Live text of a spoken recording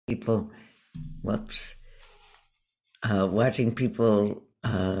people, whoops, watching people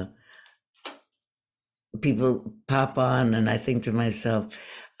pop on, and I think to myself,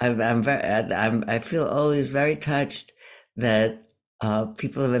 I feel always very touched that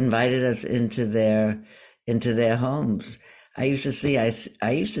people have invited us into their homes. I used to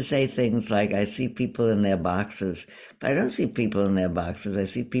say things like, I see people in their boxes, but I don't see people in their boxes. I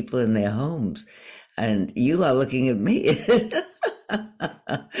see people in their homes, and you are looking at me.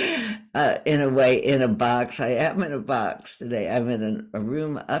 In a way, in a box. I am in a box today. I'm in a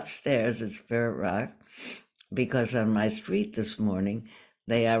room upstairs at Spirit Rock because on my street this morning,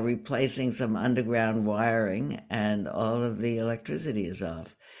 they are replacing some underground wiring and all of the electricity is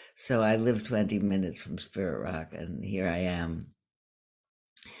off. So I live 20 minutes from Spirit Rock and here I am.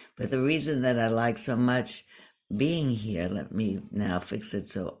 But the reason that I like so much being here, let me now fix it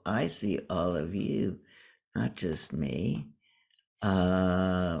so I see all of you, not just me.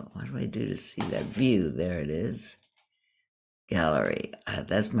 What do I do to see that view? There it is. Gallery.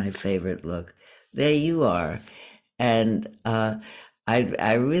 That's my favorite look. There you are. And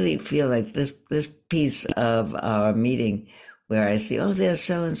I really feel like this piece of our meeting where I see, oh, there's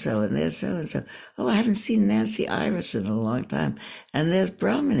so and so, and there's so and so. Oh, I haven't seen Nancy Iris in a long time, and there's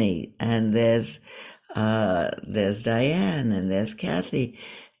Brahmini, and there's Diane, and there's Kathy,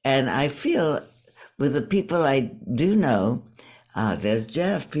 and I feel with the people I do know. There's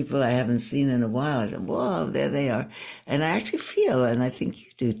Jeff, people I haven't seen in a while. I said, whoa, there they are. And I actually feel, and I think you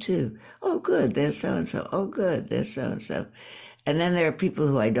do too, oh, good, there's so-and-so. Oh, good, there's so-and-so. And then there are people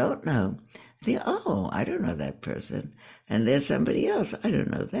who I don't know. I think, oh, I don't know that person. And there's somebody else. I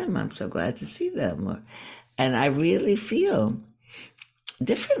don't know them. I'm so glad to see them. And I really feel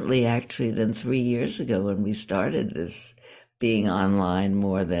differently, actually, than 3 years ago when we started this being online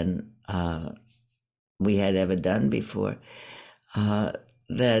more than we had ever done before. Uh,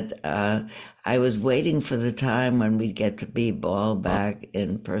 that I was waiting for the time when we'd get to be all back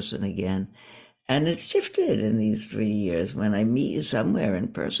in person again. And it's shifted in these 3 years. When I meet you somewhere in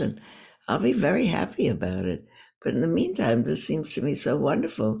person, I'll be very happy about it. But in the meantime, this seems to me so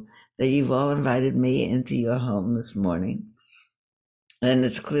wonderful that you've all invited me into your home this morning. And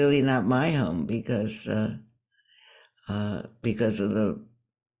it's clearly not my home because of the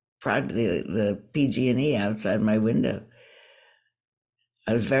PG&E outside my window.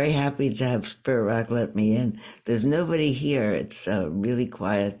 I was very happy to have Spirit Rock let me in. There's nobody here. It's a really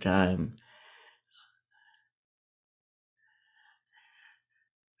quiet time.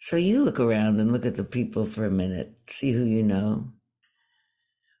 So you look around and look at the people for a minute, see who you know.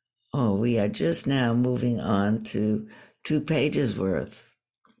 Oh, we are just now moving on to 2 pages worth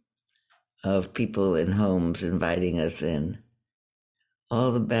of people in homes inviting us in.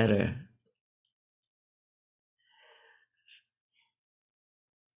 All the better.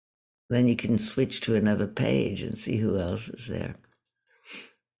 Then you can switch to another page and see who else is there.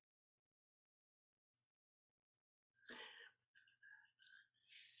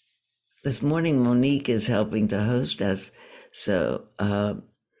 This morning, Monique is helping to host us. So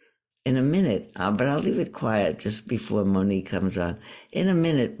in a minute, but I'll leave it quiet just before Monique comes on. In a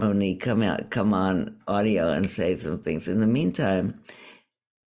minute, Monique, come on audio and say some things. In the meantime,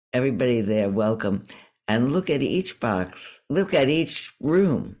 everybody there, welcome. And look at each box. Look at each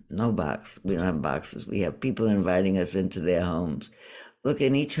room. No box. We don't have boxes. We have people inviting us into their homes. Look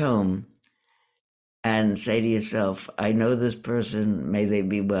in each home and say to yourself, I know this person, may they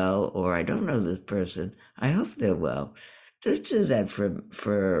be well, or I don't know this person, I hope they're well. Just do that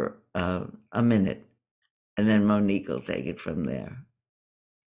for a minute, and then Monique will take it from there.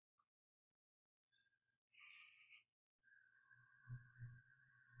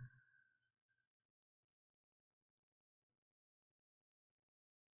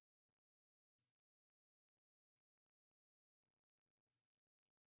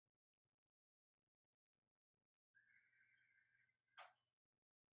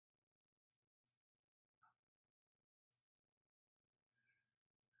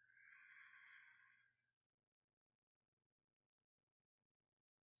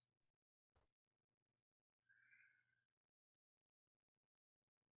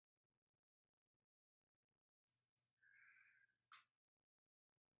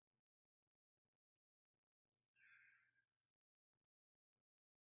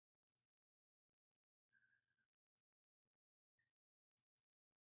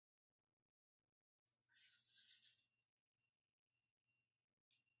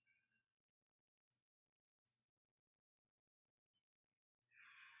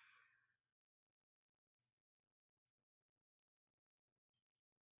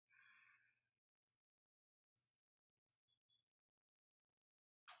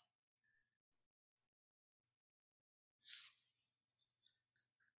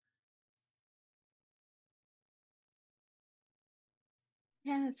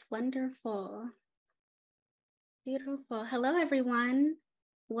 Yes, wonderful. Beautiful. Hello, everyone.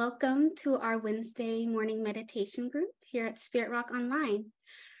 Welcome to our Wednesday morning meditation group here at Spirit Rock Online.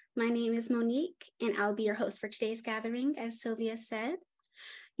 My name is Monique, and I'll be your host for today's gathering, as Sylvia said.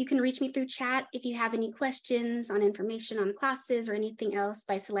 You can reach me through chat if you have any questions on information on classes or anything else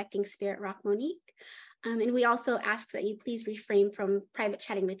by selecting Spirit Rock Monique. And we also ask that you please refrain from private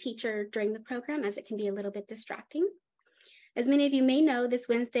chatting with teacher during the program, as it can be a little bit distracting. As many of you may know, this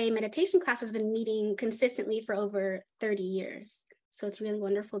Wednesday meditation class has been meeting consistently for over 30 years. So it's really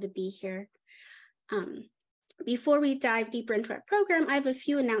wonderful to be here. Before we dive deeper into our program, I have a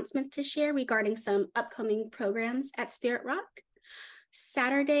few announcements to share regarding some upcoming programs at Spirit Rock.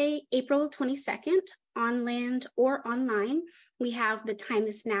 Saturday, April 22nd, on land or online, we have The Time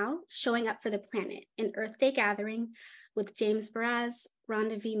Is Now, Showing Up for the Planet, an Earth Day gathering with James Baraz,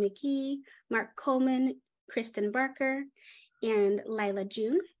 Rhonda V. McGee, Mark Coleman, Kristen Barker, and Lila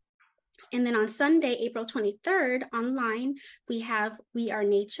June. And then on Sunday, April 23rd, online, we have We Are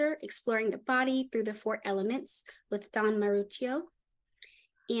Nature, Exploring the Body Through the Four Elements with Don Maruccio.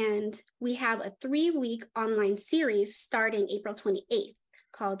 And we have a 3-week online series starting April 28th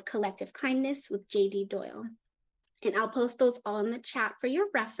called Collective Kindness with J.D. Doyle. And I'll post those all in the chat for your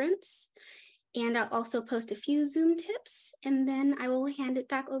reference. And I'll also post a few Zoom tips, and then I will hand it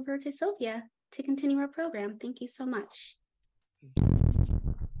back over to Sylvia to continue our program. Thank you so much.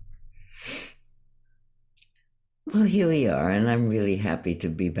 Well, here we are, and I'm really happy to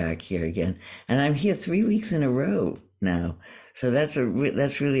be back here again. And I'm here 3 weeks in a row now. So that's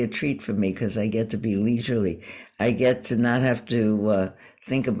really a treat for me because I get to be leisurely. I get to not have to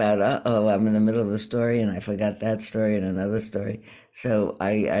think about, I'm in the middle of a story and I forgot that story and another story. So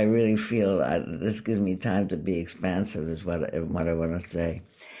I really feel this gives me time to be expansive is what I want to say.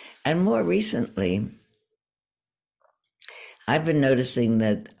 And more recently, I've been noticing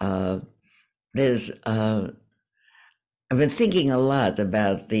that I've been thinking a lot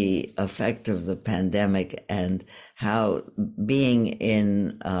about the effect of the pandemic and how being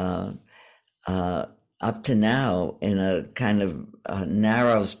in up to now in a kind of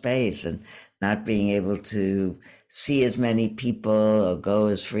narrow space and not being able to see as many people or go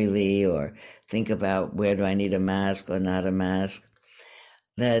as freely or think about where do I need a mask or not a mask,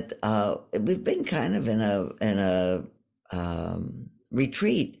 that we've been kind of in a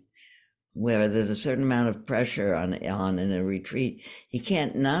retreat where there's a certain amount of pressure on in a retreat. You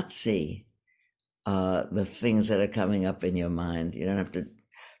can't not see the things that are coming up in your mind. You don't have to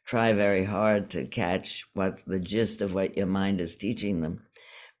try very hard to catch what the gist of what your mind is teaching them,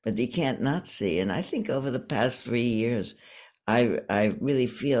 but you can't not see. And I think over the past 3 years, I really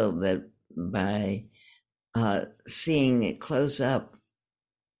feel that by seeing it close up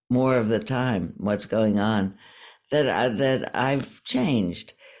more of the time, what's going on, that I've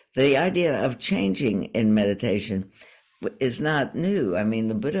changed. The idea of changing in meditation is not new. I mean,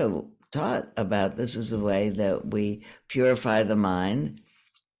 the Buddha taught about this as a way that we purify the mind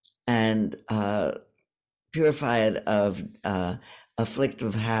and purify it of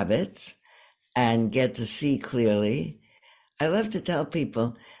afflictive habits and get to see clearly. I love to tell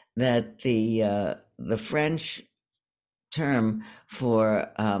people that the French term for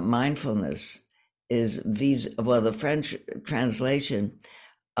mindfulness is the French translation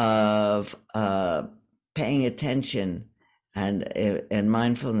of paying attention and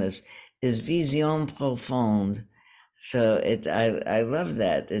mindfulness is vision profonde. So I love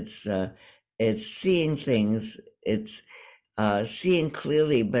that. It's seeing things. It's seeing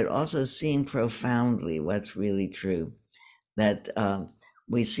clearly, but also seeing profoundly what's really true. That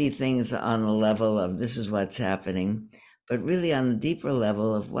we see things on the level of this is what's happening, but really on the deeper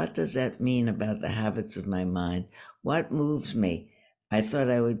level of what does that mean about the habits of my mind? What moves me? I thought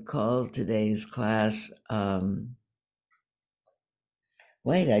I would call today's class.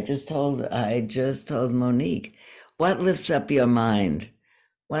 Wait, I just told Monique. What lifts up your mind?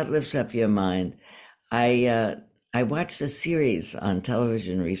 What lifts up your mind? I watched a series on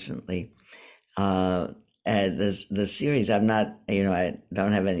television recently. The series, I'm not, I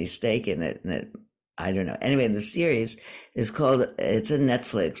don't have any stake in it, and I don't know. Anyway, the series it's a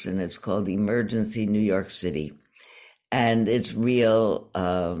Netflix, and it's called Emergency New York City. And it's real.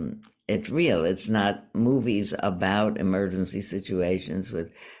 It's real. It's not movies about emergency situations with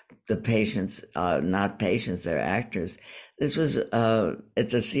the patients, not patients, they're actors. It's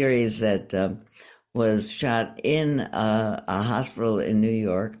a series that was shot in a hospital in New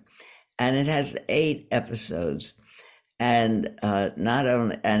York, and it has 8 episodes. And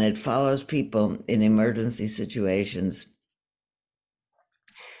it follows people in emergency situations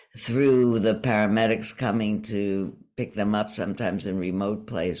through the paramedics coming to pick them up, sometimes in remote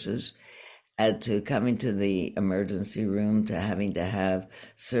places, and to coming to the emergency room, to having to have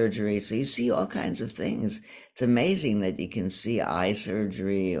surgery. So you see all kinds of things. It's amazing that you can see eye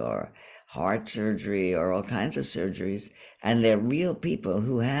surgery or heart surgery or all kinds of surgeries. And they're real people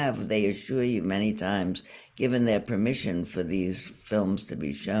who have, they assure you many times, given their permission for these films to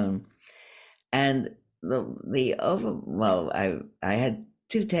be shown. And I had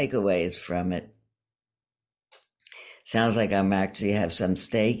two takeaways from it. Sounds like I'm actually have some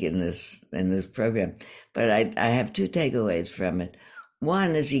stake in this program, but I have two takeaways from it.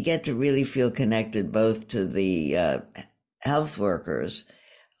 One is you get to really feel connected both to the health workers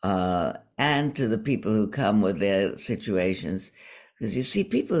and to the people who come with their situations, because you see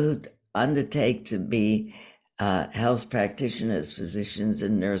people who undertake to be health practitioners, physicians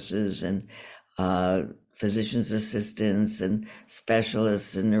and nurses and physician's assistants and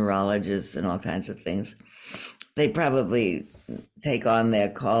specialists and neurologists and all kinds of things. They probably take on their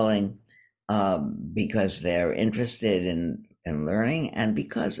calling because they're interested in learning and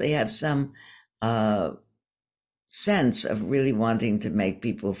because they have some sense of really wanting to make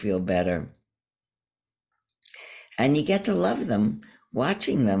people feel better. And you get to love them,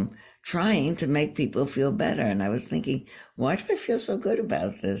 watching them, trying to make people feel better. And I was thinking, why do I feel so good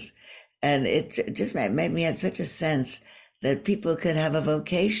about this? And it just made me have such a sense that people could have a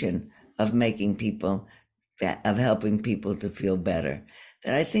vocation of making people, of helping people to feel better.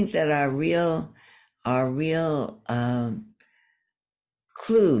 That I think that our real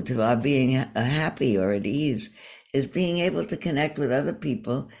clue to our being happy or at ease is being able to connect with other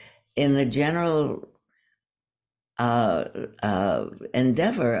people in the general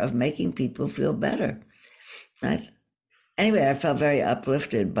endeavor of making people feel better. Anyway, I felt very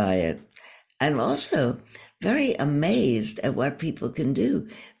uplifted by it. I'm also very amazed at what people can do.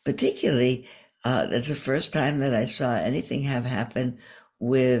 Particularly, that's the first time that I saw anything have happen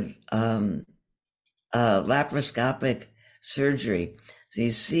with laparoscopic surgery. So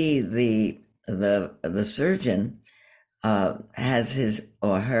you see the surgeon has his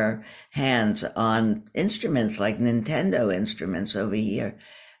or her hands on instruments like Nintendo instruments over here.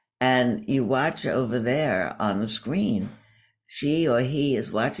 And you watch over there on the screen. She or he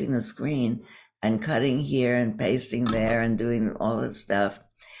is watching the screen and cutting here and pasting there and doing all this stuff.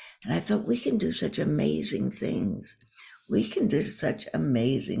 And I thought, we can do such amazing things. We can do such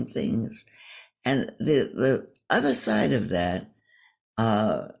amazing things. And the other side of that,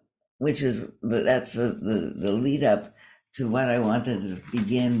 which is, that's the lead up to what I wanted to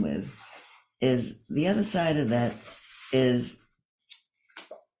begin with, is the other side of that is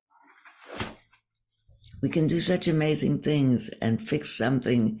we can do such amazing things and fix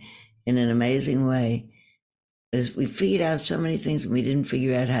something in an amazing way. Is we figured out so many things and we didn't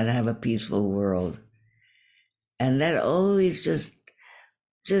figure out how to have a peaceful world. And that always just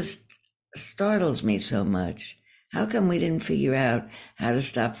startles me so much. How come we didn't figure out how to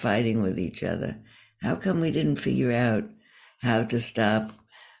stop fighting with each other? How come we didn't figure out how to stop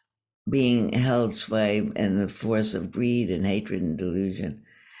being held sway in the force of greed and hatred and delusion?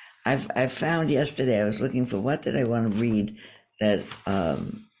 I found yesterday, I was looking for what did I want to read that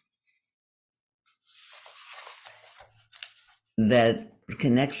that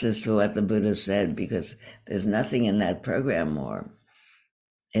connects us to what the Buddha said, because there's nothing in that program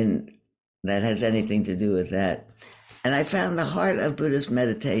that has anything to do with that. And I found the Heart of Buddhist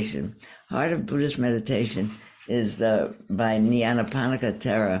Meditation. Heart of Buddhist Meditation is by Nyanaponika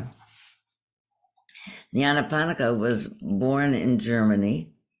Thera. Nyanaponika was born in Germany.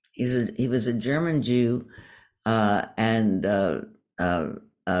 He was a German Jew and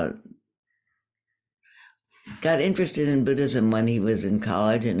got interested in Buddhism when he was in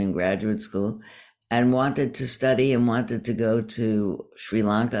college and in graduate school, and wanted to study and wanted to go to Sri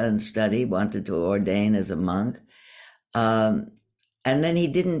Lanka and study, wanted to ordain as a monk. And then he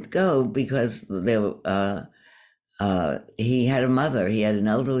didn't go because he had a mother. He had an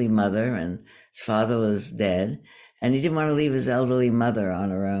elderly mother and his father was dead. And he didn't want to leave his elderly mother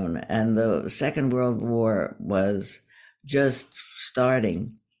on her own. And the Second World War was just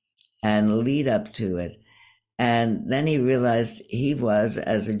starting and lead up to it. And then he realized he was,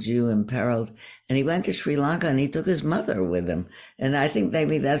 as a Jew, imperiled. And he went to Sri Lanka and he took his mother with him. And I think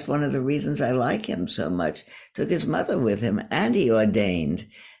maybe that's one of the reasons I like him so much. Took his mother with him and he ordained.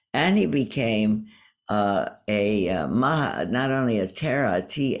 And he became a Maha, not only a Thera,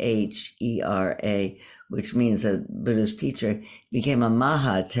 Thera, which means a Buddhist teacher, became a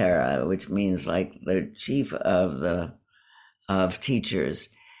Maha Thera, which means like the chief of teachers.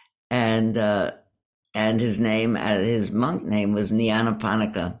 And and his monk name was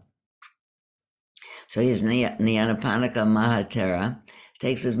Nyanaponika. So he's Nyanaponika Mahatera,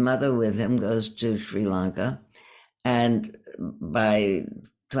 takes his mother with him, goes to Sri Lanka, and by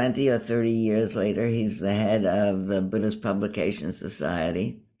 20 or 30 years later, he's the head of the Buddhist Publication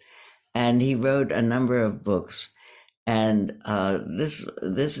Society, and he wrote a number of books. And this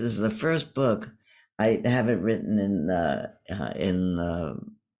is the first book. I have it written in the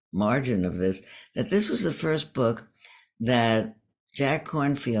margin of this, that this was the first book that Jack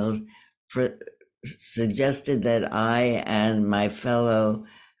Cornfield suggested that I and my fellow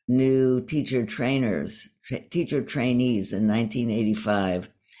new teacher trainees in 1985,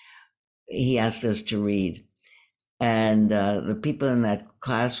 he asked us to read. And the people in that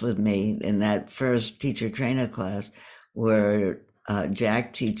class with me, in that first teacher trainer class, were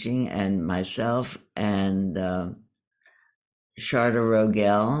Jack teaching and myself and Sharda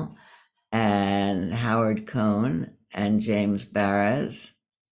Rogel and Howard Cohn and James Barras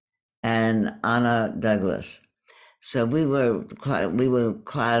and Anna Douglas. So we were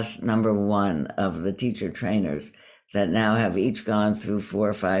class number one of the teacher trainers that now have each gone through 4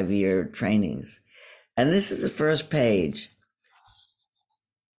 or 5 year trainings. And this is the first page.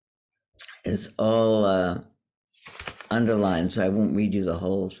 It's all underlined, so I won't read you the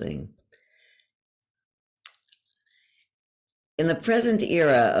whole thing. In the present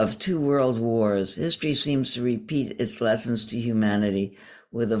era of 2 world wars, history seems to repeat its lessons to humanity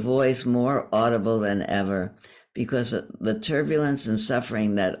with a voice more audible than ever, because of the turbulence and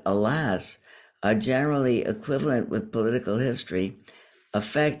suffering that, alas, are generally equivalent with political history,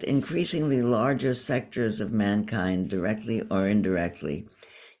 affect increasingly larger sectors of mankind, directly or indirectly.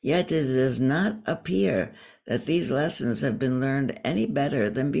 Yet it does not appear that these lessons have been learned any better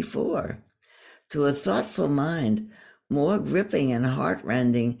than before. To a thoughtful mind, more gripping and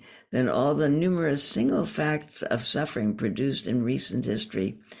heartrending than all the numerous single facts of suffering produced in recent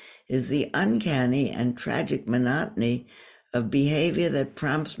history is the uncanny and tragic monotony of behavior that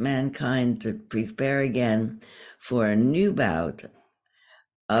prompts mankind to prepare again for a new bout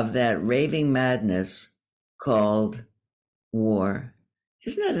of that raving madness called war.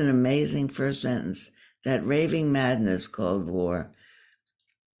 Isn't that an amazing first sentence? That raving madness called war.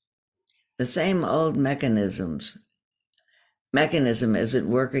 The same old mechanism is at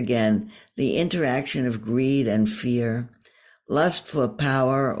work again, the interaction of greed and fear, lust for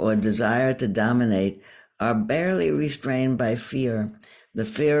power or desire to dominate are barely restrained by fear, the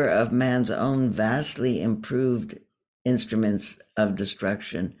fear of man's own vastly improved instruments of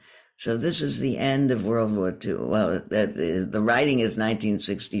destruction. So this is the end of World War II. Well, the writing is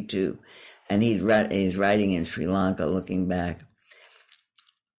 1962, and he's writing in Sri Lanka looking back.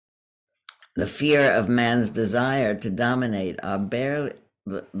 The fear of man's desire to dominate are barely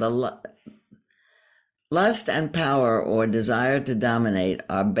lust and power or desire to dominate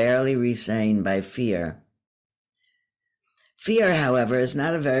are barely restrained by fear. Fear, however, is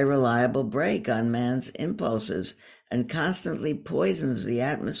not a very reliable brake on man's impulses and constantly poisons the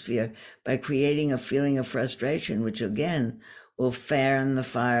atmosphere by creating a feeling of frustration, which again will fan the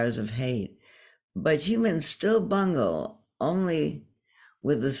fires of hate. But humans still bungle only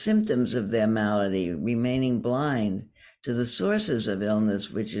with the symptoms of their malady, remaining blind to the sources of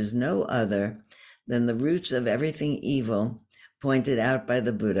illness, which is no other than the roots of everything evil pointed out by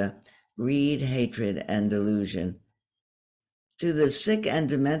the Buddha: greed, hatred, and delusion. To the sick and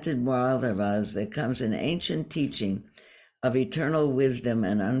demented world of us, there comes an ancient teaching of eternal wisdom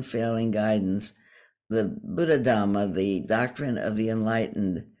and unfailing guidance, the Buddha Dhamma, the doctrine of the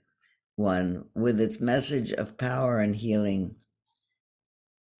enlightened one, with its message of power and healing.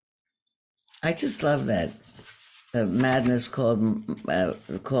 I just love that. The madness called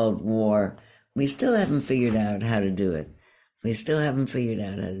war. We still haven't figured out how to do it.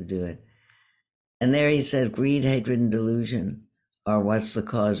 And there he says, greed, hatred, and delusion are what's the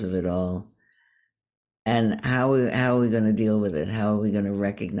cause of it all. And how are we going to deal with it? How are we going to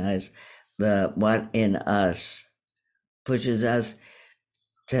recognize what in us pushes us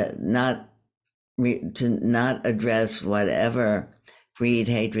to not address whatever greed,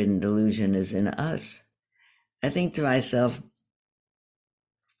 hatred, and delusion is in us? I think to myself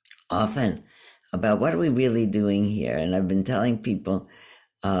often about what are we really doing here? And I've been telling people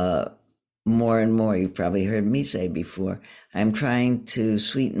more and more, you've probably heard me say before, I'm trying to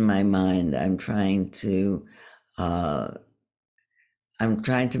sweeten my mind. I'm trying to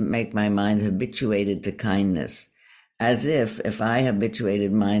make my mind habituated to kindness, as if I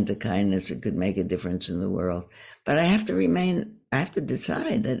habituated mind to kindness, it could make a difference in the world. But I have to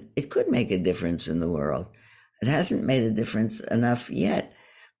decide that it could make a difference in the world. It hasn't made a difference enough yet,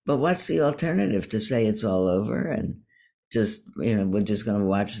 But what's the alternative? To say it's all over and just, we're just going to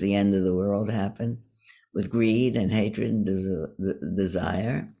watch the end of the world happen with greed and hatred and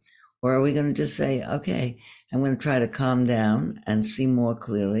desire? Or are we going to just say, okay, I'm going to try to calm down and see more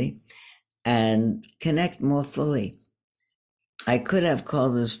clearly and connect more fully? I could have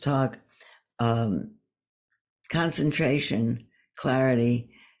called this talk um, concentration,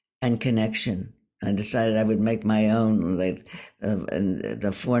 clarity, and connection. I decided I would make my own, like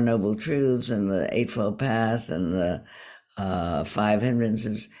the Four Noble Truths and the Eightfold Path and the Five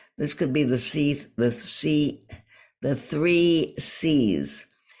Hindrances. This could be the three C's: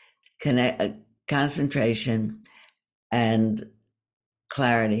 concentration and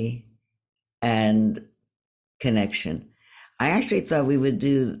clarity and connection. I actually thought we would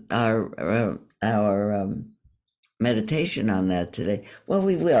do our meditation on that today. Well,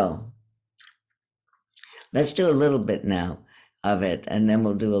 we will. Let's do a little bit now of it, and then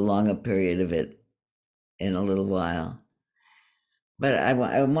we'll do a longer period of it in a little while. But I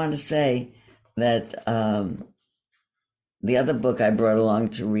want to say that the other book I brought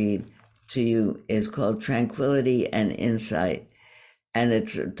along to read to you is called Tranquility and Insight, and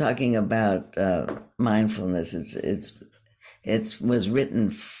it's talking about mindfulness. It was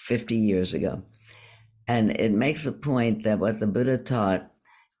written 50 years ago, and it makes a point that what the Buddha taught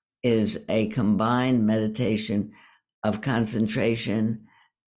is a combined meditation of concentration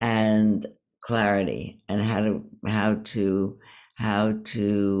and clarity, and how to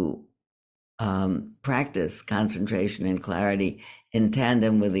practice concentration and clarity in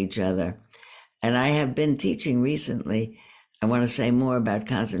tandem with each other. And I have been teaching recently. I want to say more about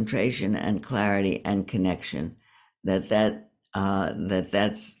concentration and clarity and connection. That's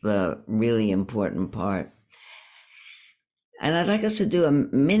the really important part. And I'd like us to do a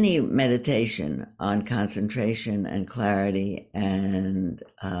mini meditation on concentration and clarity and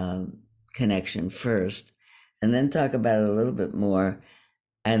connection first, and then talk about it a little bit more,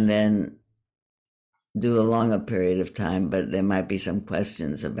 and then do a longer period of time. But there might be some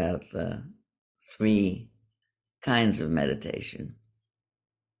questions about the three kinds of meditation.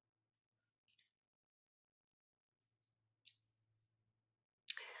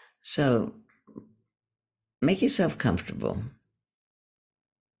 So make yourself comfortable.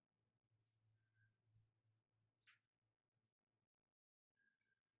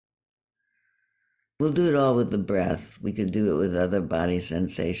 We'll do it all with the breath. We could do it with other body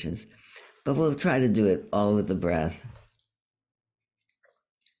sensations, but we'll try to do it all with the breath.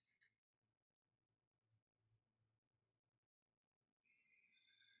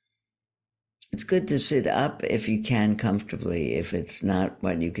 It's good to sit up if you can comfortably. If it's not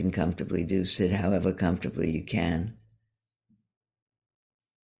what you can comfortably do, sit however comfortably you can.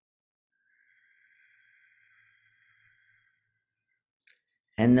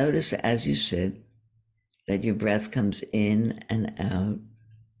 And notice as you sit that your breath comes in and out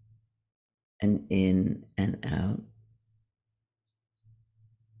and in and out.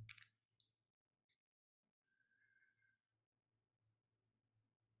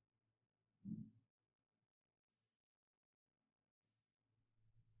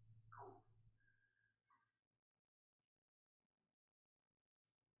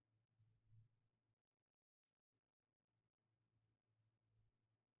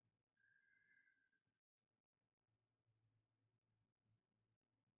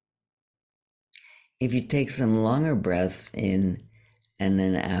 If you take some longer breaths in and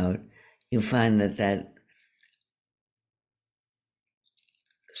then out, you'll find that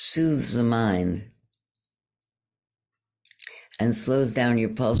soothes the mind and slows down your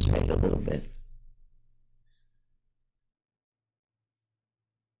pulse rate a little bit.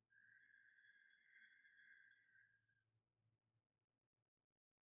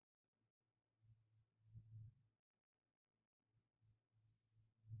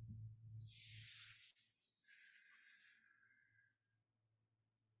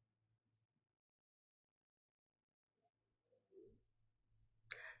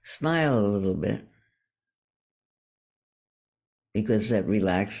 Smile a little bit because that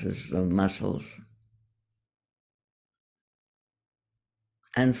relaxes the muscles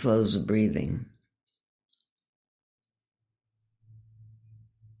and slows the breathing.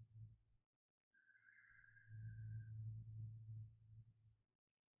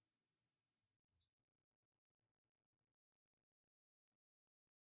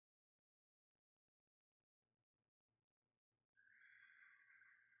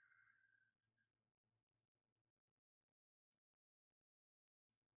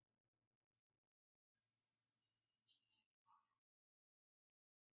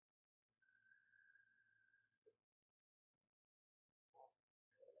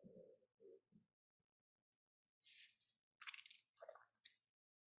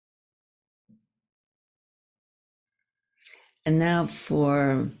 And now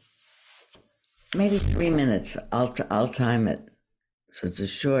for maybe 3 minutes, I'll time it. So it's a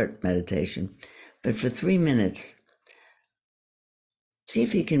short meditation. But for 3 minutes, see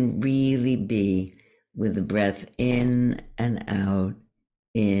if you can really be with the breath in and out,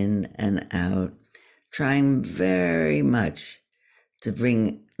 trying very much to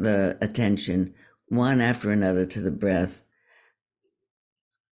bring the attention one after another to the breath.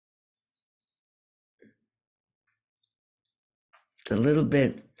 It's a little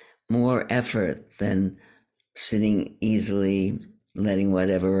bit more effort than sitting easily, letting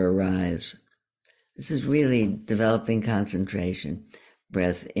whatever arise. This is really developing concentration.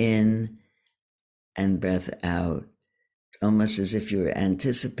 Breath in and breath out. It's almost as if you're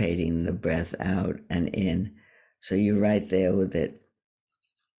anticipating the breath out and in. So you're right there with it.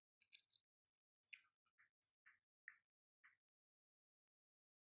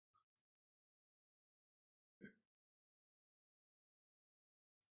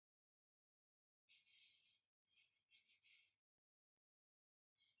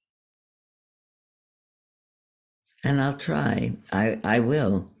 And I'll try. I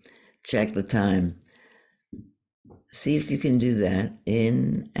will check the time. See if you can do that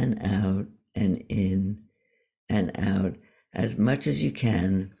in and out and in and out as much as you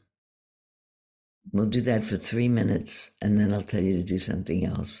can. We'll do that for 3 minutes and then I'll tell you to do something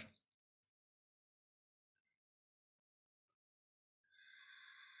else.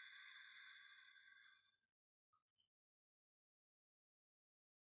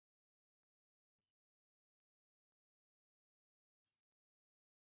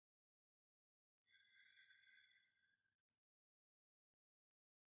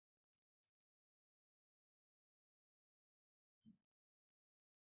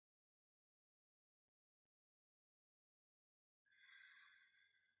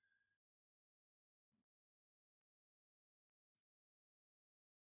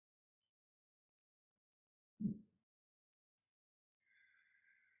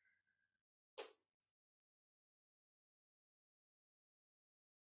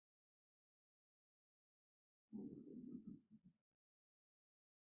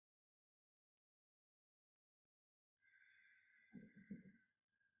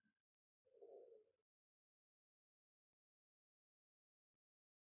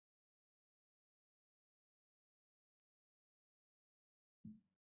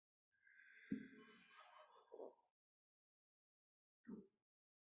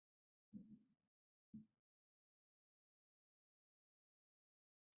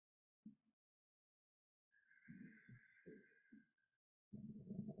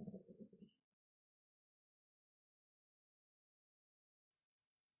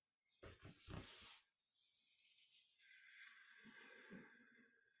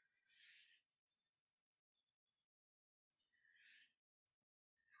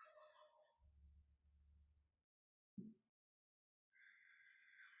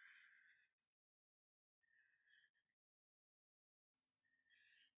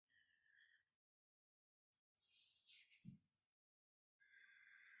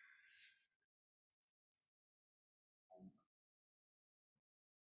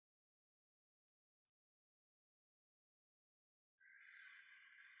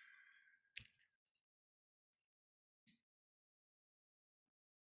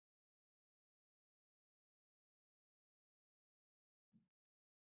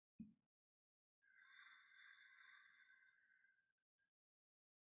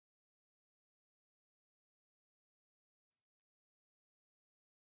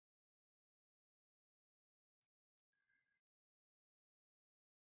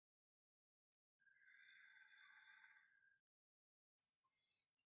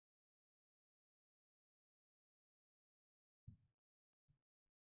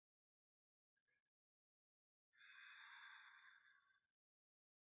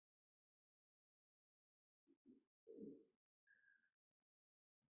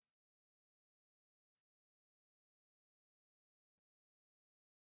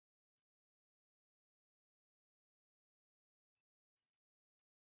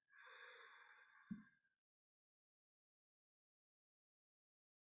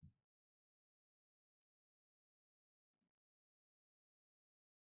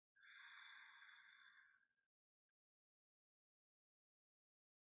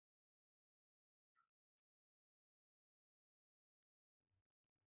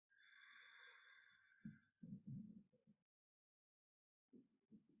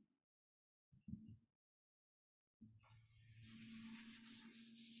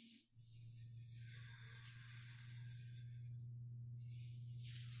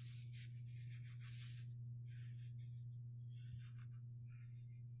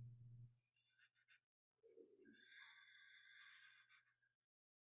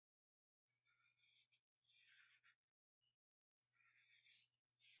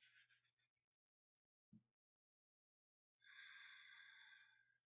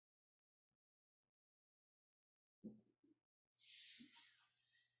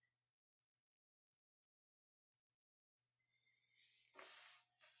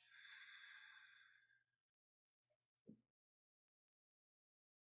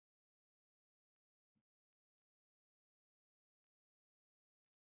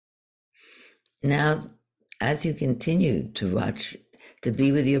 Now, as you continue to watch, to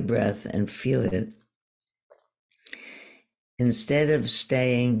be with your breath and feel it, instead of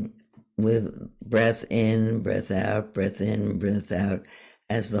staying with breath in, breath out, breath in, breath out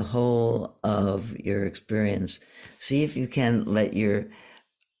as the whole of your experience, see if you can let your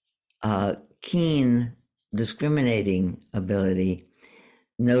keen discriminating ability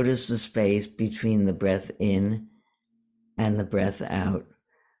notice the space between the breath in and the breath out.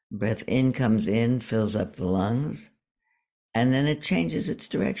 Breath in comes in, fills up the lungs, and then it changes its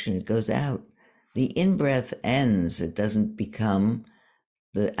direction. It goes out. The in-breath ends. It doesn't become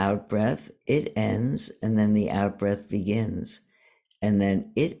the out-breath. It ends, and then the out-breath begins. And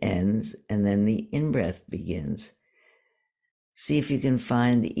then it ends, and then the in-breath begins. See if you can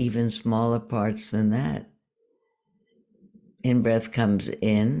find even smaller parts than that. In-breath comes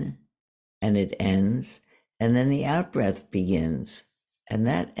in, and it ends, and then the out-breath begins, and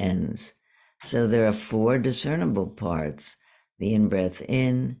that ends. So there are 4 discernible parts: the in-breath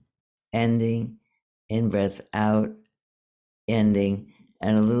in, ending, in-breath out, ending,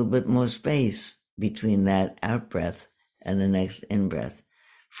 and a little bit more space between that out-breath and the next in-breath.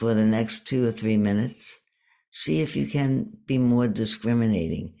 For the next 2 or 3 minutes, see if you can be more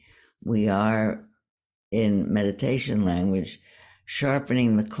discriminating. We are, in meditation language,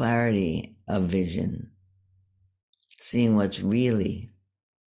 sharpening the clarity of vision, seeing what's really.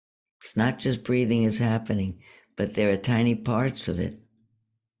 It's not just breathing is happening, but there are tiny parts of it.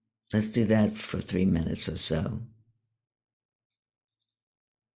 Let's do that for 3 minutes or so.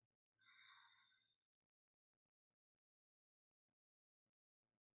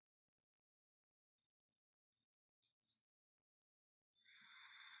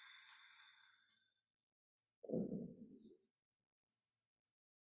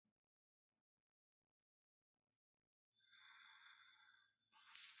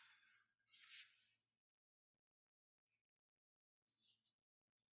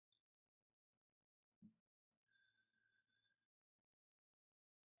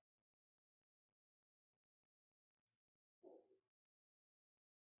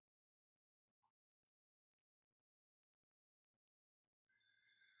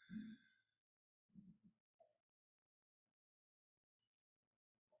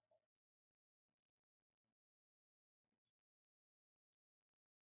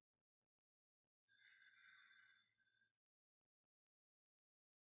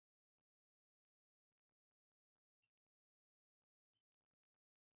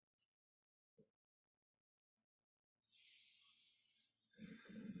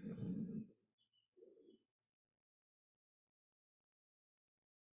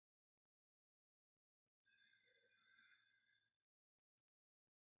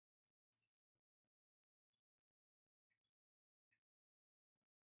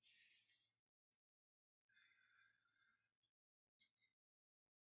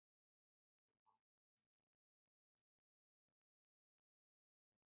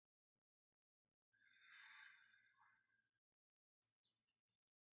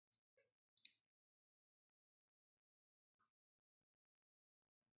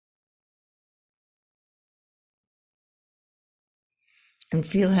 And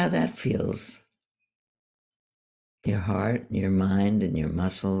feel how that feels. Your heart, your mind, and your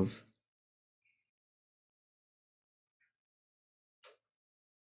muscles.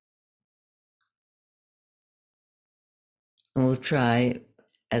 And we'll try,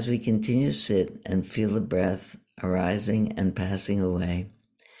 as we continue to sit and feel the breath arising and passing away,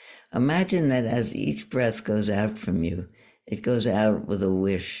 imagine that as each breath goes out from you, it goes out with a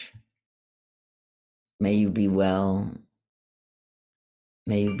wish. May you be well.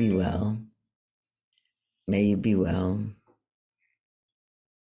 May you be well. May you be well.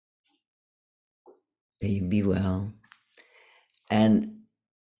 May you be well. And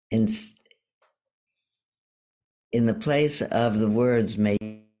in the place of the words, may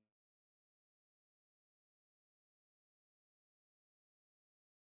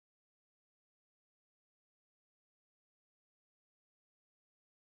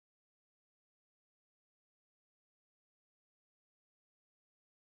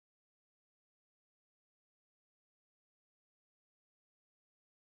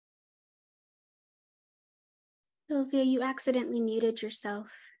Sylvia, you accidentally muted yourself.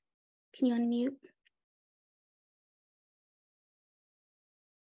 Can you unmute?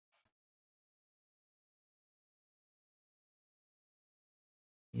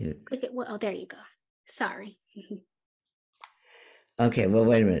 Click it. Oh, there you go. Sorry. Okay, well,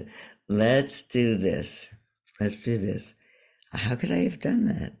 wait a minute. Let's do this. Let's do this. How could I have done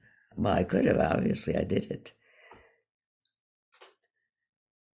that? Well, I could have, obviously, I did it.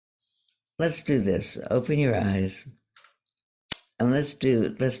 let's do this. Open your eyes and let's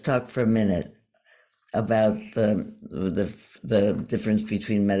talk for a minute about the difference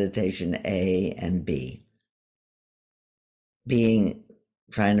between meditation A and B.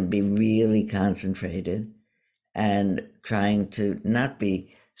 Trying to be really concentrated and trying to not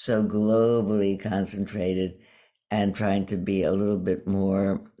be so globally concentrated and trying to be a little bit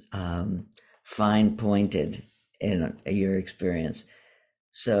more fine pointed in your experience.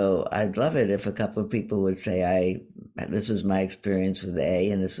 So I'd love it if a couple of people would say, this was my experience with A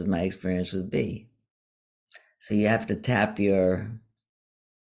and this was my experience with B. So you have to tap your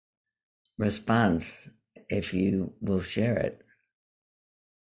response if you will share it.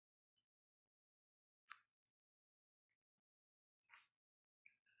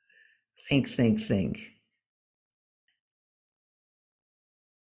 Think.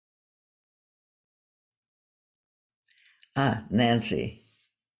 Nancy.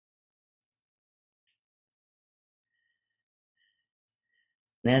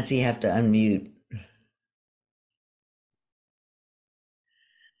 Nancy, you have to unmute.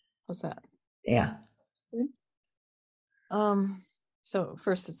 How's that? Yeah. So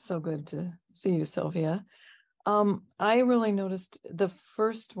first, it's so good to see you, Sylvia. I really noticed the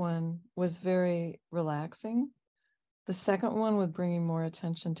first one was very relaxing. The second one with bringing more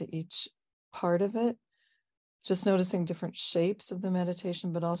attention to each part of it, just noticing different shapes of the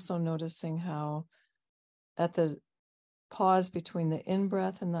meditation, but also noticing how at the pause between the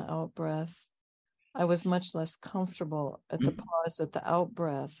in-breath and the out-breath, I was much less comfortable. At the pause, at the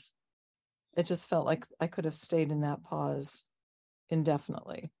out-breath, it just felt like I could have stayed in that pause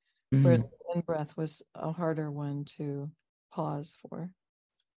indefinitely. Whereas the in-breath was a harder one to pause for.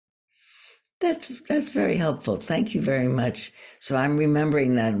 That's very helpful. Thank you very much. So I'm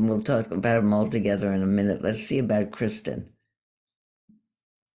remembering that, and we'll talk about them all together in a minute. Let's see about Kristen.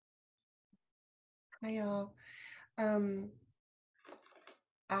 Hi, all.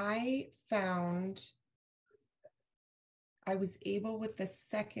 I found I was able with the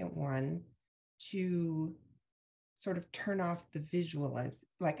second one to sort of turn off the visuals.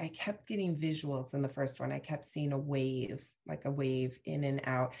 Like I kept getting visuals in the first one. I kept seeing a wave, like a wave in and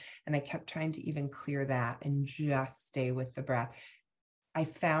out. And I kept trying to even clear that and just stay with the breath. I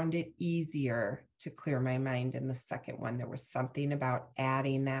found it easier to clear my mind in the second one. There was something about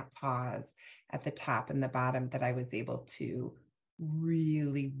adding that pause at the top and the bottom that I was able to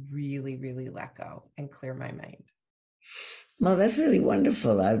really, really, really let go and clear my mind. Well, that's really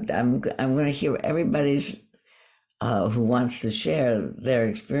wonderful. I'm going to hear everybody's who wants to share their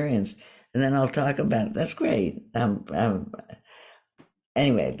experience, and then I'll talk about. That's great.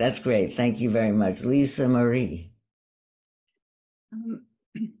 Anyway, that's great. Thank you very much, Lisa Marie.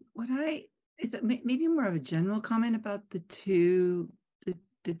 It's maybe more of a general comment about the two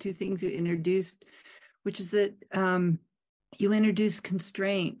things you introduced, which is that you introduced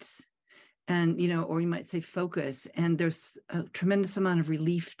constraints and, or you might say focus. And there's a tremendous amount of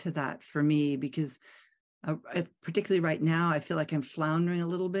relief to that for me, because particularly right now, I feel like I'm floundering a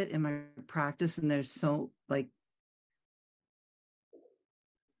little bit in my practice, and there's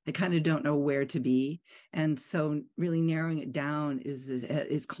I kind of don't know where to be. And so really narrowing it down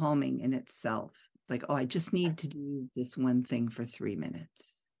is calming in itself. It's like, I just need to do this one thing for 3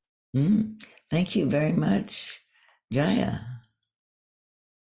 minutes. Thank you very much, Jaya.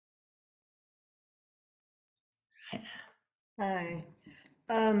 Hi.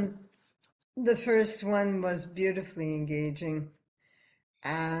 The first one was beautifully engaging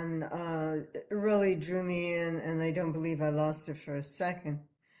and it really drew me in, and I don't believe I lost it for a second.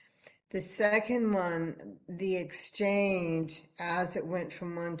 The second one, the exchange as it went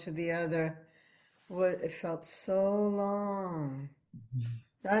from one to the other, it felt so long,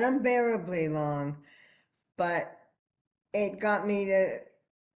 not unbearably long, but it got me to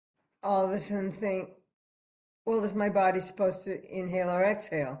all of a sudden think, well, is my body supposed to inhale or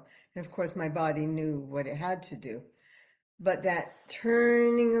exhale? And of course, my body knew what it had to do. But that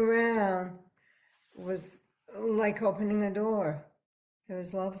turning around was like opening a door. It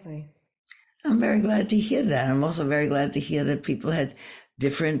was lovely. I'm very glad to hear that. I'm also very glad to hear that people had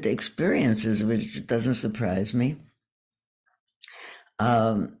different experiences, which doesn't surprise me.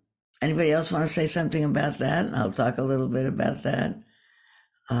 Anybody else want to say something about that? I'll talk a little bit about that.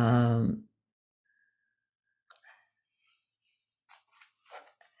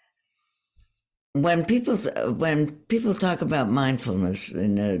 When people talk about mindfulness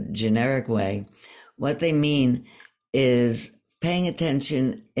in a generic way, what they mean is paying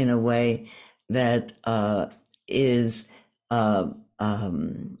attention in a way that is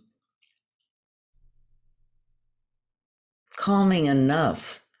calming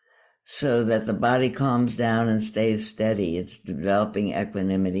enough so that the body calms down and stays steady. It's developing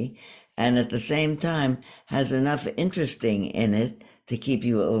equanimity, and at the same time has enough interesting in it to keep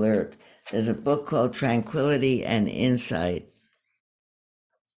you alert. There's a book called Tranquility and Insight.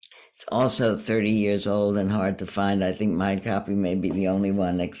 It's also 30 years old and hard to find. I think my copy may be the only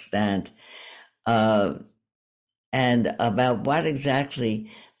one extant. And about what exactly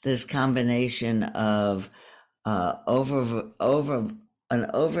this combination of an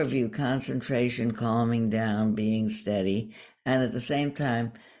overview, concentration, calming down, being steady, and at the same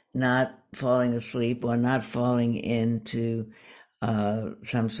time not falling asleep or not falling into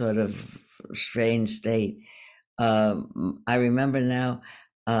some sort of strange state. I remember now,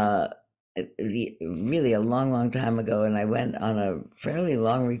 really a long, long time ago, and I went on a fairly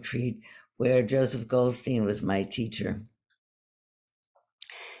long retreat where Joseph Goldstein was my teacher.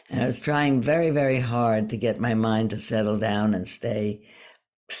 And I was trying very, very hard to get my mind to settle down and stay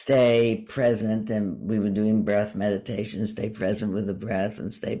present. And we were doing breath meditation, stay present with the breath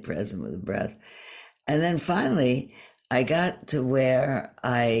and stay present with the breath. And then finally, I got to where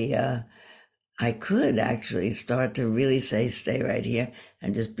I could actually start to really say, stay right here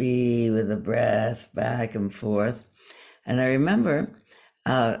and just be with the breath back and forth. And I remember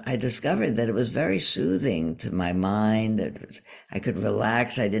I discovered that it was very soothing to my mind. I could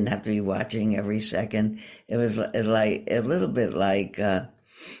relax. I didn't have to be watching every second. It was like a little bit like, I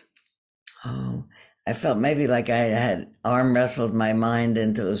felt maybe like I had arm wrestled my mind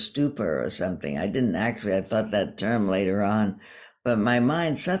into a stupor or something. I thought that term later on, but my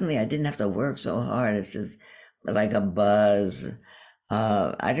mind suddenly, I didn't have to work so hard. It's just like a buzz.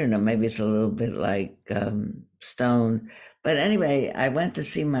 I don't know, maybe it's a little bit like stoned. But anyway, I went to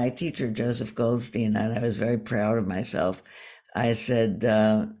see my teacher, Joseph Goldstein, and I was very proud of myself. I said,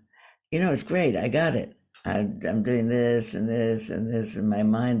 it's great. I got it. I'm doing this and this and this, and my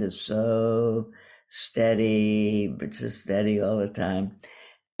mind is so steady, but just steady all the time.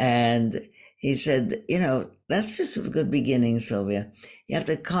 And he said, that's just a good beginning, Sylvia. You have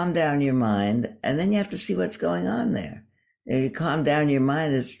to calm down your mind, and then you have to see what's going on there. If you calm down your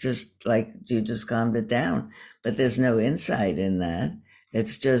mind, it's just like you just calmed it down, but there's no insight in that.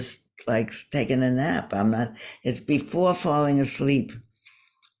 It's just like taking a nap. It's before falling asleep,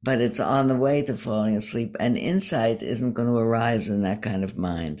 but it's on the way to falling asleep, and insight isn't going to arise in that kind of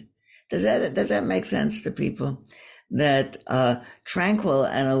mind. Does that make sense to people? That tranquil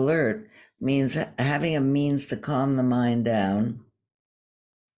and alert means having a means to calm the mind down,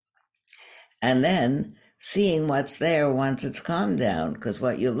 and then seeing what's there once it's calmed down, because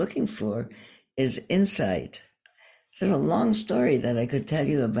what you're looking for is insight. There's a long story that I could tell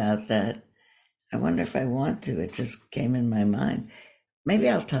you about that. I wonder if I want to. It just came in my mind. Maybe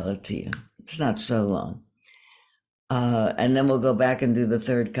I'll tell it to you. It's not so long. And then we'll go back and do the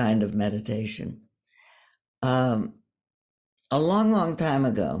third kind of meditation. A long, long time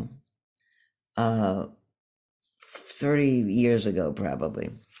ago, 30 years ago probably,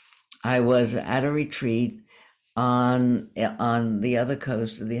 I was at a retreat on the other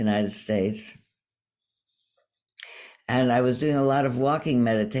coast of the United States. And I was doing a lot of walking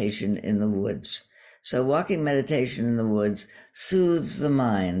meditation in the woods. So walking meditation in the woods soothes the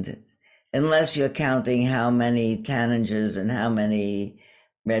mind, unless you're counting how many tanagers and how many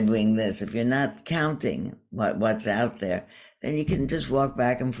red-winged this. If you're not counting what's out there, then you can just walk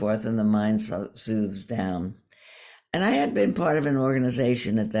back and forth and the mind soothes down. And I had been part of an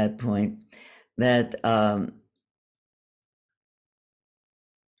organization at that point that I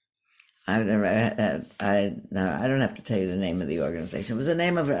don't have to tell you the name of the organization. It was the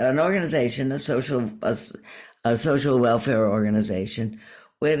name of an organization, a social welfare organization,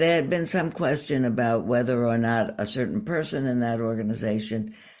 where there had been some question about whether or not a certain person in that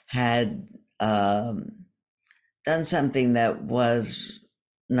organization had done something that was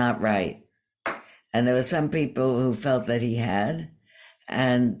not right. And there were some people who felt that he had,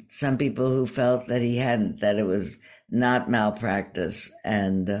 and some people who felt that he hadn't, that it was not malpractice.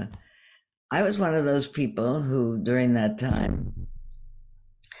 And I was one of those people who, during that time,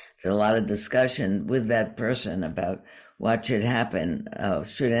 there's a lot of discussion with that person about what should happen.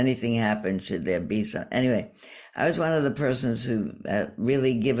 Should anything happen? Should there be some? Anyway, I was one of the persons who,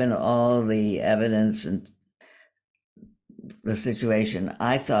 really given all the evidence and the situation,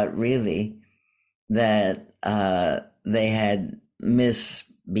 I thought really that they had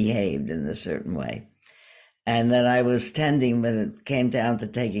misbehaved in a certain way. And that I was tending, when it came down to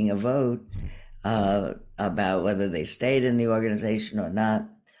taking a vote about whether they stayed in the organization or not,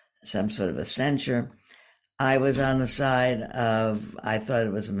 some sort of a censure, I was on the side of, I thought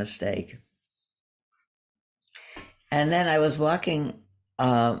it was a mistake. And then I was walking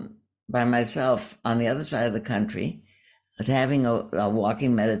by myself on the other side of the country, having a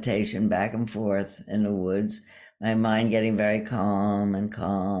walking meditation back and forth in the woods, my mind getting very calm and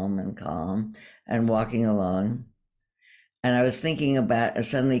calm and calm, and walking along. And I was thinking about, it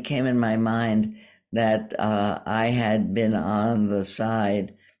suddenly came in my mind that I had been on the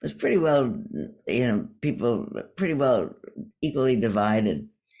side, was pretty well, people pretty well equally divided.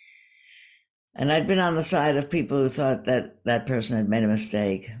 And I'd been on the side of people who thought that that person had made a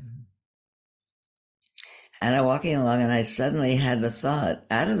mistake. And I'm walking along, and I suddenly had the thought,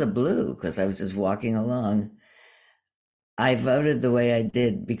 out of the blue, because I was just walking along, I voted the way I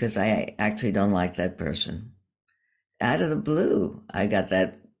did because I actually don't like that person. Out of the blue, I got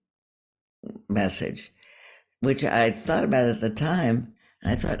that message, which I thought about at the time.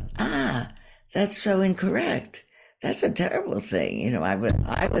 And I thought, that's so incorrect. That's a terrible thing. I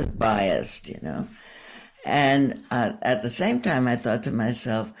was biased, And at the same time, I thought to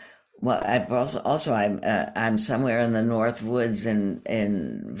myself, well, I'm somewhere in the North Woods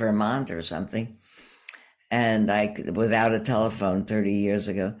in Vermont or something, and without a telephone 30 years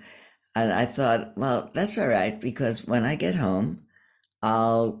ago, and I thought, well, that's all right, because when I get home,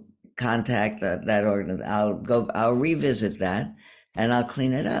 I'll contact that organization. I'll revisit that, and I'll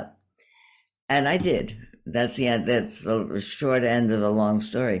clean it up, and I did. That's the end. That's the short end of the long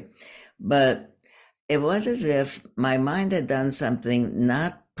story, but it was as if my mind had done something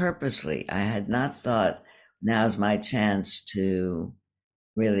not purposely. I had not thought, now's my chance to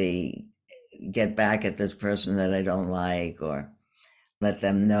really get back at this person that I don't like, or let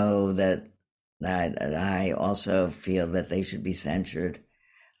them know that I also feel that they should be censured.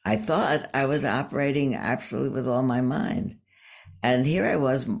 I thought I was operating absolutely with all my mind. And here I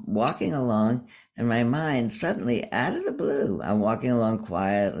was walking along, and my mind suddenly, out of the blue, I'm walking along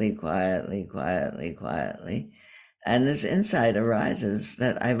quietly, quietly, quietly, quietly. And this insight arises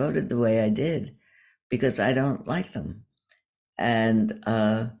that I voted the way I did because I don't like them. And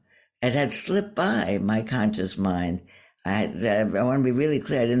it had slipped by my conscious mind. I want to be really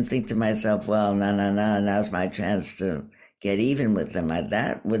clear. I didn't think to myself, well, no, now's my chance to get even with them.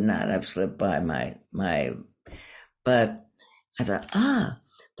 That would not have slipped by my, but I thought,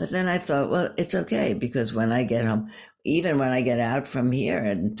 but then I thought, well, it's okay, because when I get home, even when I get out from here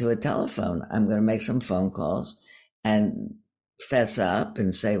and to a telephone, I'm going to make some phone calls and fess up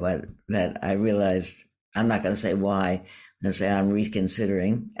and say that I realized. I'm not going to say why. I'm going to say I'm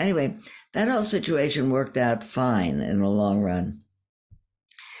reconsidering. Anyway, that whole situation worked out fine in the long run.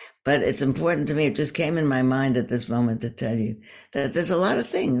 But it's important to me. It just came in my mind at this moment to tell you that there's a lot of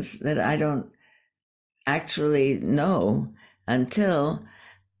things that I don't actually know until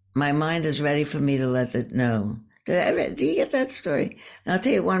my mind is ready for me to let it know. Do you get that story? And I'll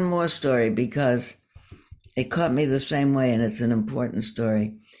tell you one more story, because it caught me the same way, and it's an important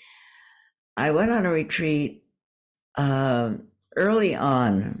story. I went on a retreat early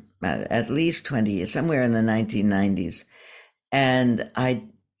on, at least 20 years, somewhere in the 1990s. And I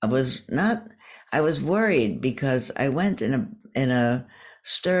was worried because I went in a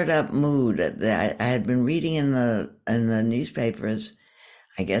stirred up mood. I had been reading in the newspapers,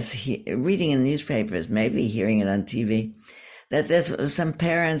 I guess, reading in newspapers, maybe hearing it on TV, that there's some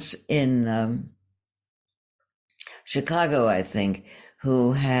parents in Chicago, I think,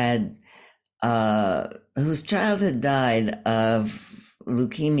 who had whose child had died of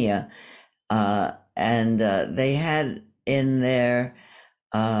leukemia, and they had in their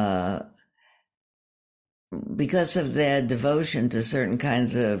because of their devotion to certain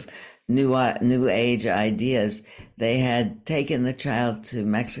kinds of new age ideas, they had taken the child to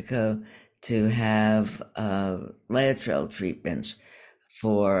Mexico to have Laetrile treatments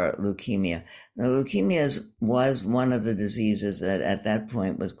for leukemia. Now, leukemia was one of the diseases that at that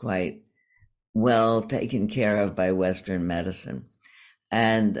point was quite well taken care of by Western medicine.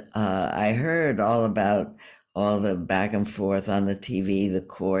 And I heard all about all the back and forth on the TV. The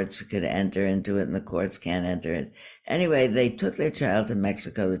courts could enter into it and the courts can't enter it. Anyway, they took their child to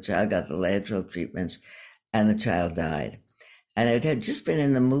Mexico. The child got the Laetrile treatments and the child died. And it had just been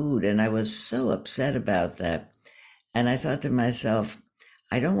in the mood, and I was so upset about that. And I thought to myself,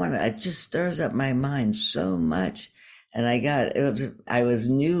 I don't want to, it just stirs up my mind so much. And I was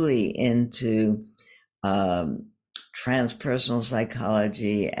newly into transpersonal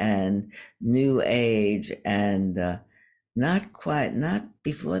psychology and new age, and not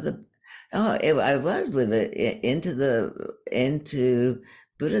before I was with it into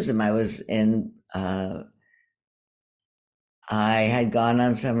Buddhism. I was in I had gone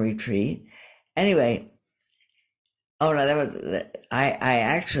on some retreat. Anyway, oh no, that was I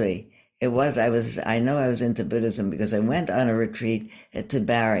actually, I know I was into Buddhism because I went on a retreat to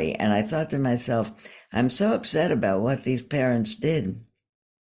Bari, and I thought to myself, I'm so upset about what these parents did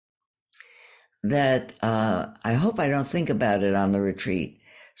that I hope I don't think about it on the retreat.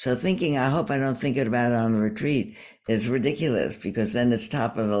 So thinking, I hope I don't think about it on the retreat is ridiculous, because then it's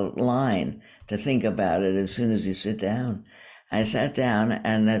top of the line to think about it as soon as you sit down. I sat down,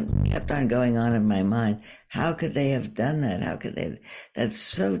 and that kept on going on in my mind. How could they have done that? How could they? That's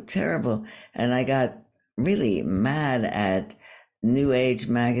so terrible. And I got really mad at New Age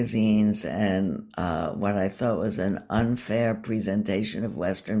magazines and what I thought was an unfair presentation of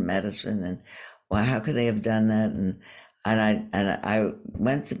Western medicine. And well, how could they have done that? And I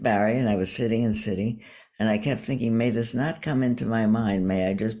went to Bari, and I was sitting, and I kept thinking, may this not come into my mind. May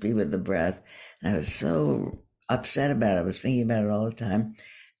I just be with the breath. And I was so upset about it. I was thinking about it all the time.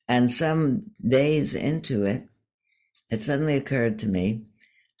 And some days into it, it suddenly occurred to me,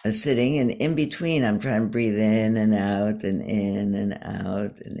 I was sitting, and in between, I'm trying to breathe in and out and in and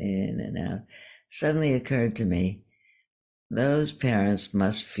out and in and out. Suddenly occurred to me, those parents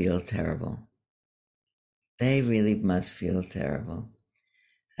must feel terrible. They really must feel terrible.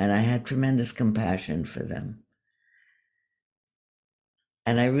 And I had tremendous compassion for them.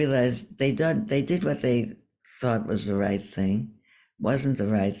 And I realized they did what they thought was the right thing. Wasn't the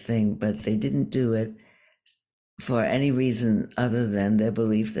right thing, but they didn't do it for any reason other than their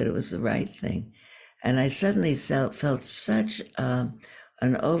belief that it was the right thing. And I suddenly felt such an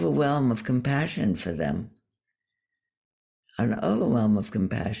overwhelm of compassion for them. An overwhelm of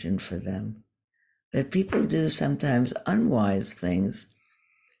compassion for them. That people do sometimes unwise things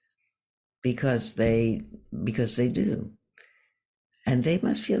because they do. And they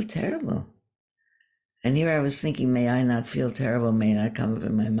must feel terrible. And here I was thinking, may I not feel terrible, may not come up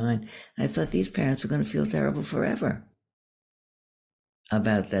in my mind. And I thought these parents are going to feel terrible forever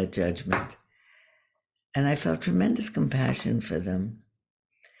about that judgment. And I felt tremendous compassion for them.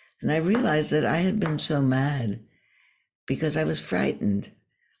 And I realized that I had been so mad because I was frightened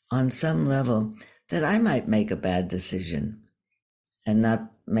on some level that I might make a bad decision and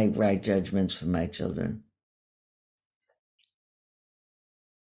not make right judgments for my children.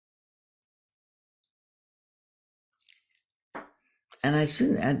 And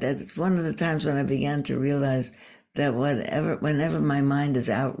that's one of the times when I began to realize that whenever my mind is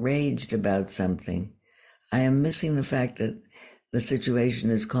outraged about something, I am missing the fact that the situation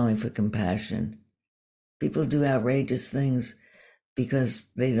is calling for compassion. People do outrageous things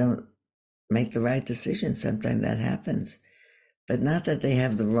because they don't make the right decision. Sometimes that happens, but not that they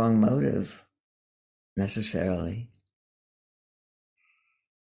have the wrong motive necessarily.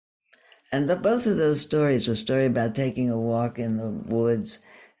 And both of those stories, the story about taking a walk in the woods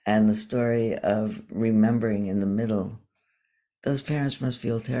and the story of remembering in the middle, those parents must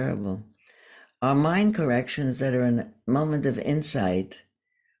feel terrible. Are mind corrections that are a moment of insight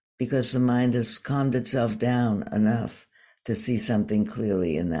because the mind has calmed itself down enough to see something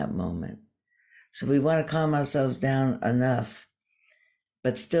clearly in that moment. So we want to calm ourselves down enough,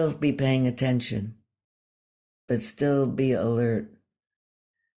 but still be paying attention, but still be alert.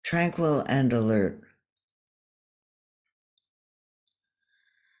 Tranquil and alert.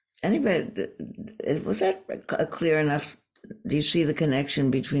 Anybody, was that clear enough? Do you see the connection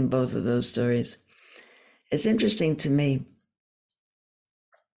between both of those stories? It's interesting to me.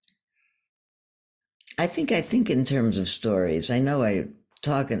 I think in terms of stories. I know I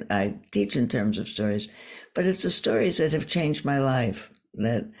talk and I teach in terms of stories, but it's the stories that have changed my life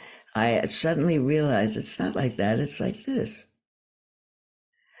that I suddenly realized it's not like that, it's like this.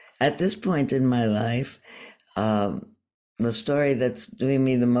 At this point in my life, the story that's doing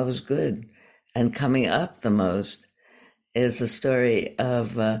me the most good and coming up the most is the story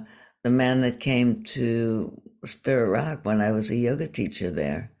of the man that came to Spirit Rock when I was a yoga teacher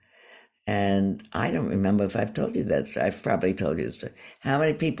there. And I don't remember if I've told you that. I've probably told you the story. How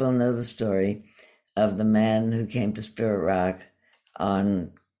many people know the story of the man who came to Spirit Rock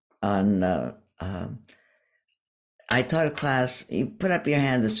I taught a class. You put up your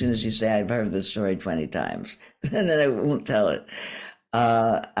hand as soon as you say, I've heard this story 20 times, and then I won't tell it.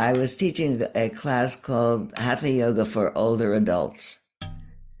 I was teaching a class called Hatha Yoga for Older Adults.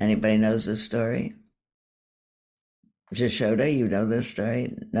 Anybody knows this story? Jashoda, you know this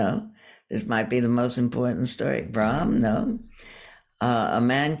story? No? This might be the most important story. Brahm? No? A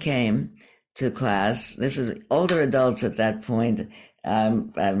man came to class. This is older adults at that point.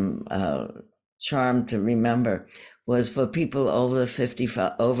 I'm charmed to remember. Was for people over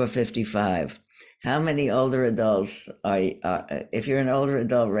 55. How many older adults are if you're an older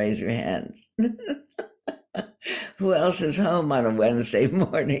adult, raise your hand. Who else is home on a Wednesday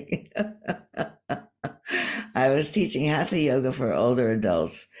morning? I was teaching hatha yoga for older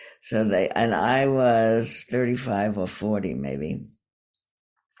adults. And I was 35 or 40 maybe.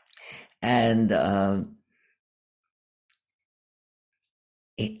 And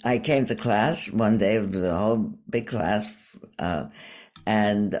I came to class one day, it was a whole big class,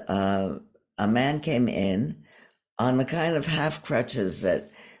 and a man came in on the kind of half crutches that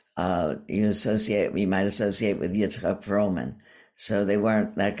you might associate with Yitzhak Perlman. So they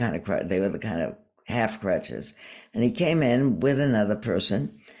weren't that kind of crutch, they were the kind of half crutches. And he came in with another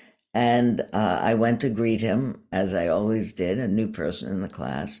person, and I went to greet him, as I always did, a new person in the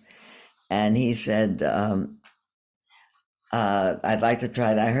class. And he said, I'd like to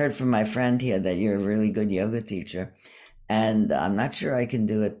try that. I heard from my friend here that you're a really good yoga teacher, and I'm not sure I can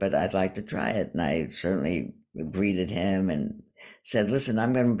do it, but I'd like to try it. And I certainly greeted him and said, listen,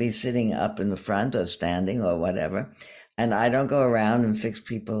 I'm going to be sitting up in the front or standing or whatever, and I don't go around and fix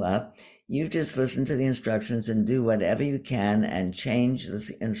people up. You just listen to the instructions and do whatever you can and change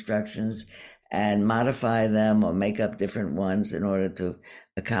the instructions and modify them or make up different ones in order to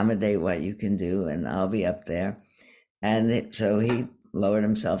accommodate what you can do, and I'll be up there. And so he lowered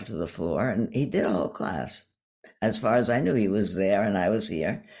himself to the floor, and he did a whole class. As far as I knew, he was there and I was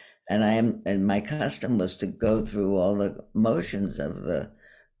here. And my custom was to go through all the motions of the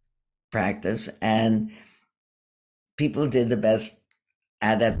practice, and people did the best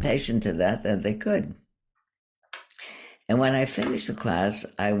adaptation to that they could. And when I finished the class,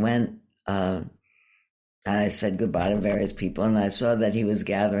 I went, I said goodbye to various people, and I saw that he was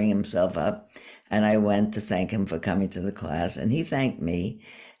gathering himself up. And I went to thank him for coming to the class, and he thanked me.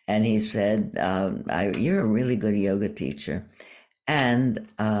 And he said, you're a really good yoga teacher, and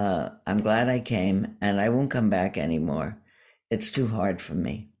I'm glad I came, and I won't come back anymore. It's too hard for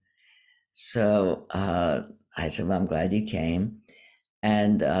me. So I said, well, I'm glad you came.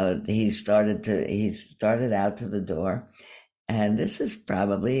 And he started out to the door. And this is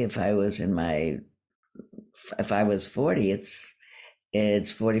probably, if I was 40,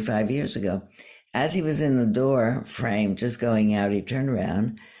 it's 45 years ago. As he was in the door frame, just going out, he turned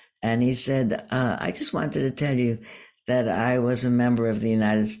around and he said, I just wanted to tell you that I was a member of the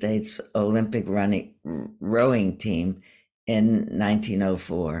United States Olympic rowing team in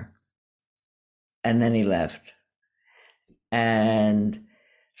 1904. And then he left. And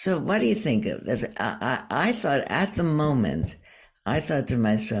so what do you think of this? I thought at the moment, I thought to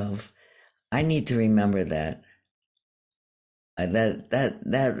myself, I need to remember that.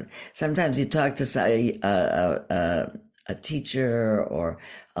 That sometimes you talk to a teacher or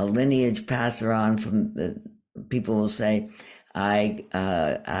a lineage passer on from people will say,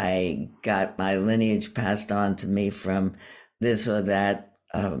 I got my lineage passed on to me from this or that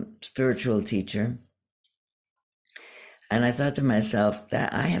spiritual teacher. And I thought to myself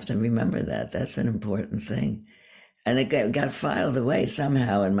that I have to remember that. That's an important thing. And it got filed away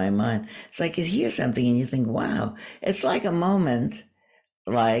somehow in my mind. It's like you hear something and you think, wow, it's like a moment,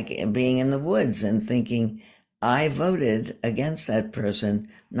 like being in the woods and thinking, I voted against that person,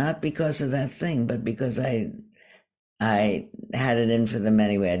 not because of that thing, but because I had it in for them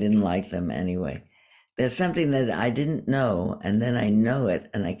anyway. I didn't like them anyway. There's something that I didn't know, and then I know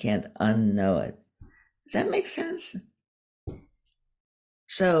it, and I can't unknow it. Does that make sense?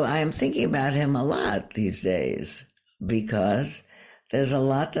 So I'm thinking about him a lot these days because there's a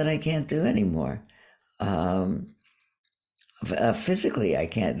lot that I can't do anymore. Physically, I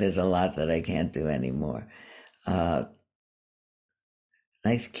can't. There's a lot that I can't do anymore. I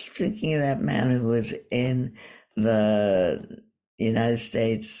keep thinking of that man who was in the United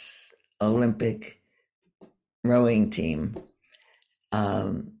States Olympic rowing team.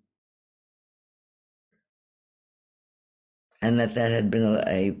 And that had been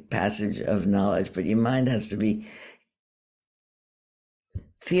a passage of knowledge, but your mind has to be,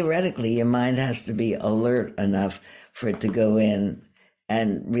 theoretically, your mind has to be alert enough for it to go in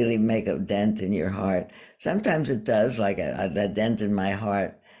and really make a dent in your heart. Sometimes it does, like a dent in my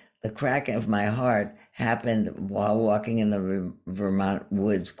heart. The crack of my heart happened while walking in the Vermont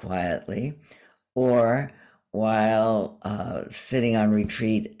woods quietly, or while sitting on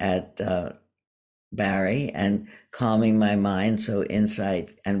retreat at Barry and calming my mind so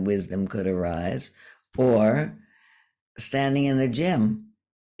insight and wisdom could arise, or standing in the gym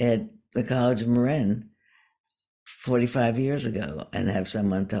at the College of Marin 45 years ago and have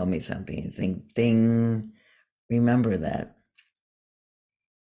someone tell me something and think, ding, remember that.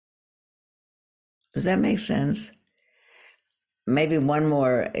 Does that make sense? Maybe one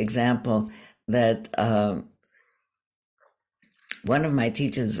more example that one of my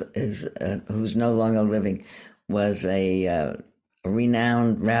teachers is who's no longer living was a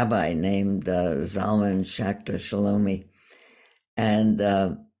renowned rabbi named Zalman Schachter Shalomi.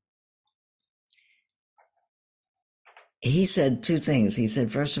 And he said two things. He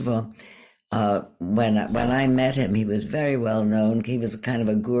said, first of all, when I met him, he was very well known. He was kind of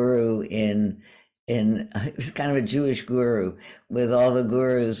a guru he was kind of a Jewish guru with all the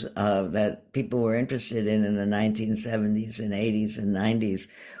gurus that people were interested in the 1970s and 80s and 90s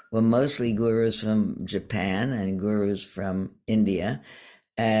were mostly gurus from Japan and gurus from India.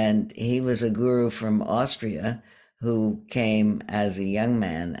 And he was a guru from Austria who came as a young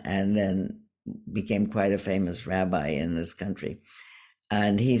man and then became quite a famous rabbi in this country.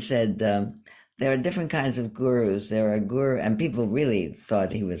 And he said, there are different kinds of gurus. There are and people really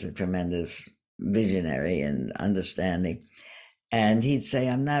thought he was a tremendous visionary and understanding. And he'd say,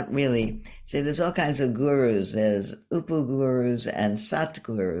 I'm not really, say there's all kinds of gurus. There's upu gurus and sat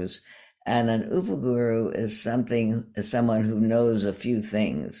gurus. And an upu guru is someone who knows a few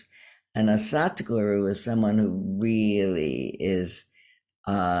things. And a sat guru is someone who really is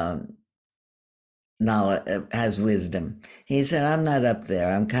knowledge, has wisdom. He said, I'm not up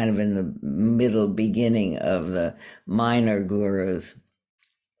there. I'm kind of in the middle beginning of the minor gurus.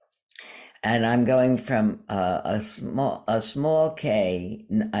 And I'm going from a small K,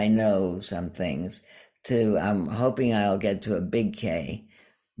 I know some things, to I'm hoping I'll get to a big K,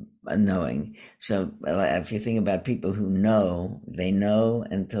 knowing. So if you think about people who know, they know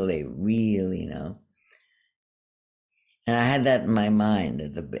until they really know. And I had that in my mind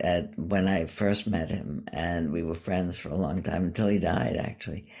when I first met him, and we were friends for a long time until he died,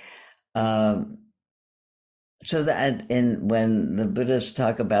 actually. So that when the Buddhists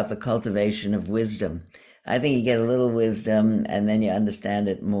talk about the cultivation of wisdom, I think you get a little wisdom, and then you understand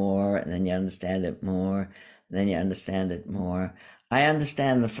it more, and then you understand it more, and then you understand it more. I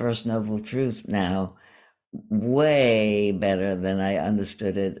understand the First Noble Truth now way better than I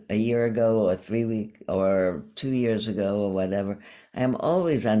understood it a year ago or 3 weeks or 2 years ago or whatever. I am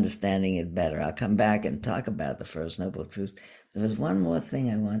always understanding it better. I'll come back and talk about the First Noble Truth. There was one more thing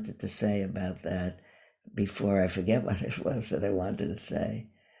I wanted to say about that before I forget what it was that I wanted to say.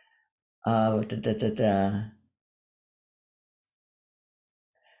 Oh,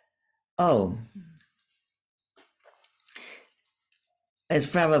 it's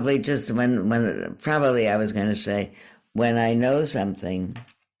probably just when probably I was going to say, when I know something,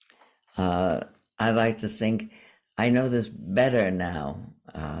 I like to think I know this better now.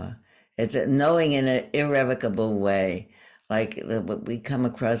 It's knowing in an irrevocable way. Like we come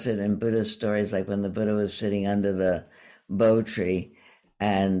across it in Buddhist stories, like when the Buddha was sitting under the bo tree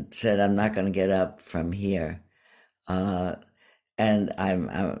and said, I'm not going to get up from here. And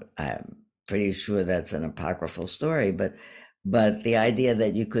I'm pretty sure that's an apocryphal story, but the idea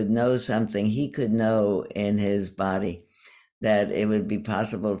that you could know something he could know in his body, that it would be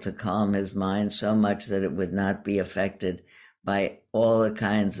possible to calm his mind so much that it would not be affected by all the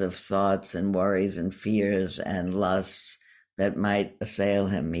kinds of thoughts and worries and fears and lusts that might assail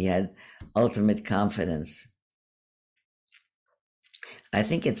him. He had ultimate confidence. I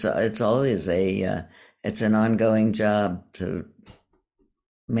think it's always it's an ongoing job to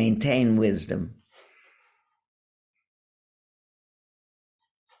maintain wisdom.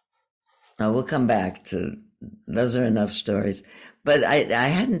 Now we'll come back to, those are enough stories. But I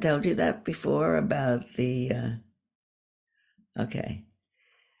hadn't told you that before about the, okay.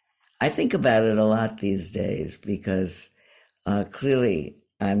 I think about it a lot these days because clearly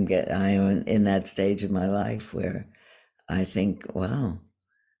I am in that stage of my life where I think, wow,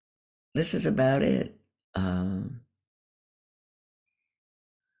 this is about it.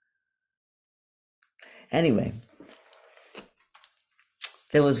 Anyway,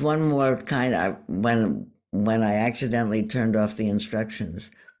 there was one more kind of, when I accidentally turned off the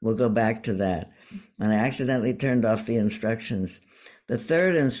instructions. We'll go back to that. When I accidentally turned off the instructions, the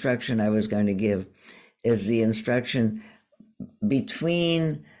third instruction I was going to give is the instruction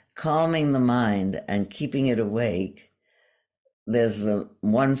between calming the mind and keeping it awake. There's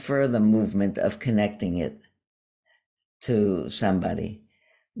one further movement of connecting it to somebody,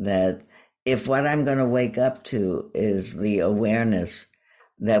 that if what I'm going to wake up to is the awareness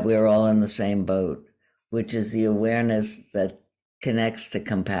that we're all in the same boat, which is the awareness that connects to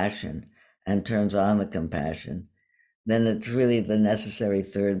compassion and turns on the compassion, then it's really the necessary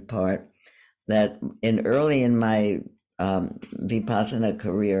third part that early in my Vipassana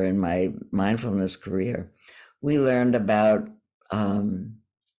career, in my mindfulness career, we learned about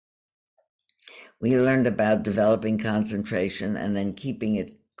developing concentration and then keeping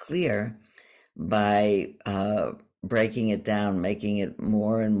it clear by breaking it down, making it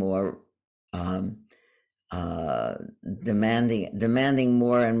more and more uh, demanding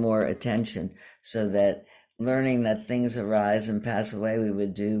more and more attention, so that learning that things arise and pass away,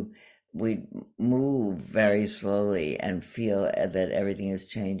 we'd move very slowly and feel that everything is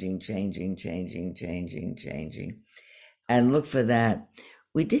changing, and look for that.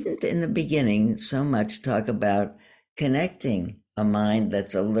 We didn't in the beginning so much talk about connecting a mind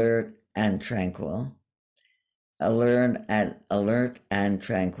that's alert and tranquil,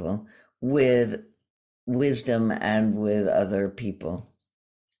 with wisdom and with other people.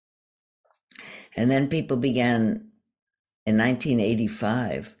 And then people began in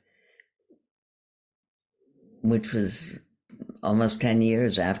 1985, which was almost 10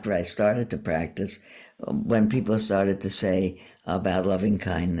 years after I started to practice, when people started to say about loving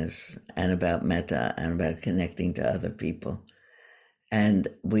kindness and about metta and about connecting to other people. And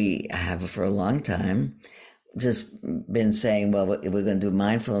we have for a long time just been saying, well, we're going to do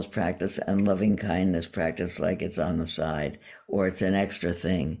mindfulness practice and loving kindness practice like it's on the side, or it's an extra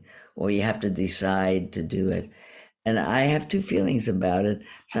thing, or you have to decide to do it. And I have two feelings about it.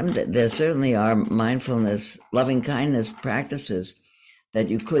 There certainly are mindfulness, loving kindness practices that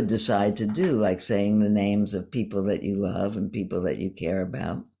you could decide to do, like saying the names of people that you love and people that you care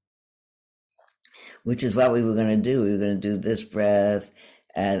about, which is what we were going to do. We were going to do this breath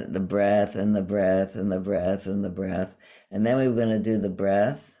and the breath and the breath and the breath and the breath. And then we were going to do the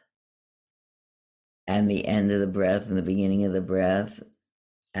breath and the end of the breath and the beginning of the breath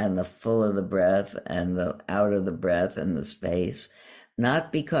and the full of the breath and the out of the breath and the space,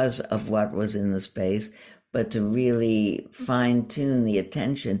 not because of what was in the space, but to really fine-tune the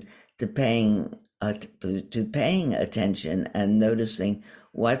attention to paying attention and noticing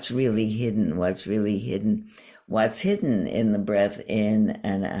what's really hidden. What's hidden in the breath in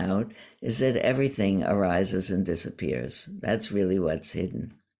and out is that everything arises and disappears. That's really what's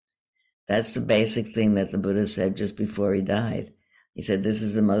hidden. That's the basic thing that the Buddha said just before he died. He said, this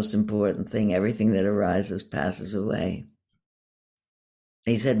is the most important thing. Everything that arises passes away.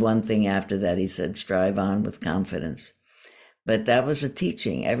 He said one thing after that. He said, strive on with confidence. But that was a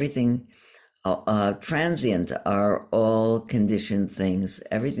teaching. Everything transient are all conditioned things.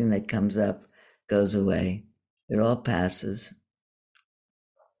 Everything that comes up goes away. It all passes.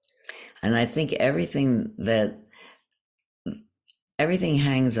 And I think everything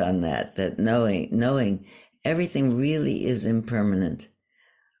hangs on that knowing everything really is impermanent.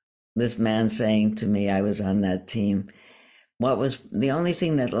 This man saying to me, I was on that team, what was the only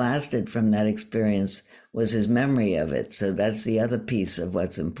thing that lasted from that experience was his memory of it. So that's the other piece of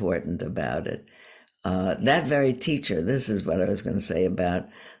what's important about it. That very teacher, this is what I was going to say about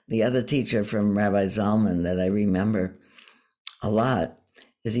the other teacher from Rabbi Zalman that I remember a lot,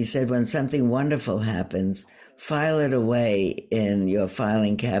 is he said, when something wonderful happens, file it away in your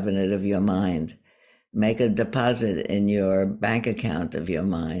filing cabinet of your mind. Make a deposit in your bank account of your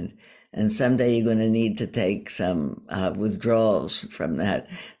mind. And someday you're going to need to take some withdrawals from that.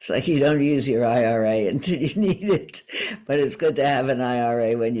 It's like you don't use your IRA until you need it, but it's good to have an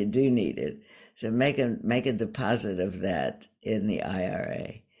IRA when you do need it. So make a deposit of that in the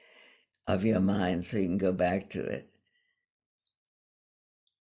IRA of your mind so you can go back to it.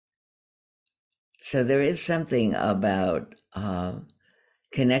 So there is something about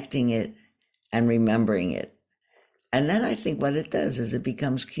connecting it and remembering it. And then I think what it does is it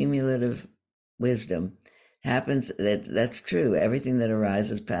becomes cumulative wisdom. That's true. Everything that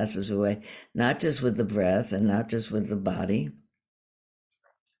arises passes away, not just with the breath and not just with the body,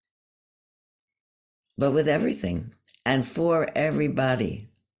 but with everything and for everybody.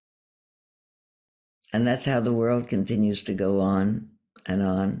 And that's how the world continues to go on and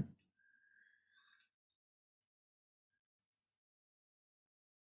on.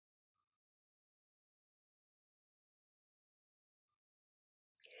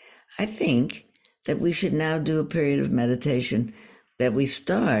 I think that we should now do a period of meditation that we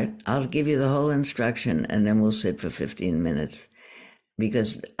start. I'll give you the whole instruction and then we'll sit for 15 minutes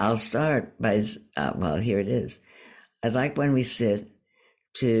because I'll start by, here it is. I'd like when we sit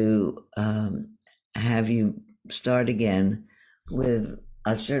to have you start again with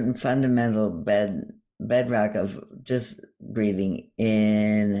a certain fundamental bedrock of just breathing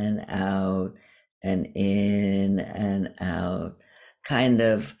in and out and in and out, kind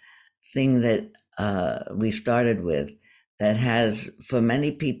of thing that we started with that has, for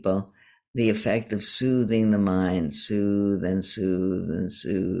many people, the effect of soothing the mind, soothe and soothe and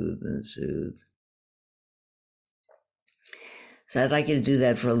soothe and soothe. So I'd like you to do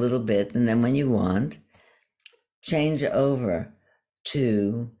that for a little bit, and then when you want, change over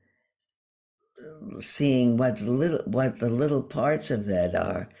to seeing what the little parts of that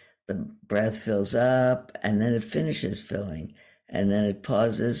are, the breath fills up and then it finishes filling, and then it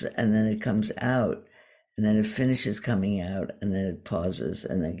pauses and then it comes out, and then it finishes coming out and then it pauses,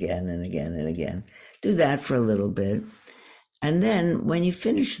 and again and again and again. Do that for a little bit. And then when you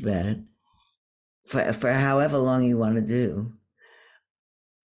finish that, for however long you want to do,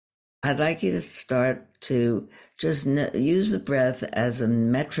 I'd like you to start to just use the breath as a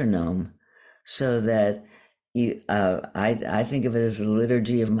metronome, so that you, I think of it as the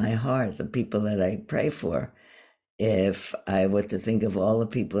liturgy of my heart, the people that I pray for. If I were to think of all the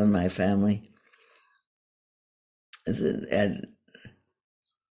people in my family, I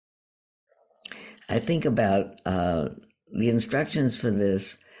think about the instructions for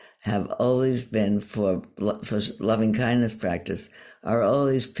this have always been for loving kindness practice, are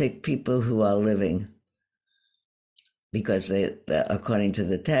always pick people who are living, because according to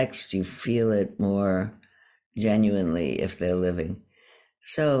the text, you feel it more genuinely if they're living.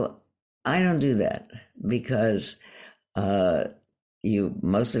 So I don't do that because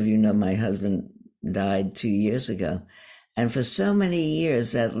most of you know my husband died 2 years ago. And for so many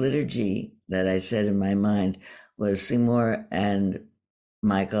years, that liturgy that I said in my mind was Seymour and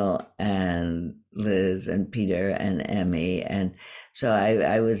Michael and Liz and Peter and Emmy. And so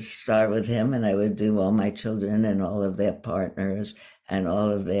I would start with him, and I would do all my children and all of their partners and all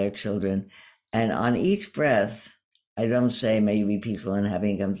of their children. And on each breath, I don't say, may you be peaceful and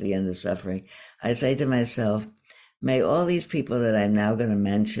happy and come to the end of suffering. I say to myself, may all these people that I'm now going to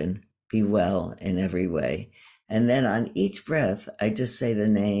mention be well in every way. And then on each breath, I just say the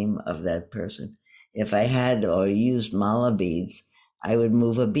name of that person. If I had or used mala beads, I would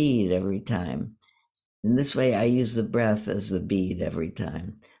move a bead every time. In this way, I use the breath as the bead every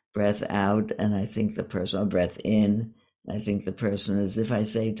time. Breath out, and I think the person, or breath in, I think the person, as if I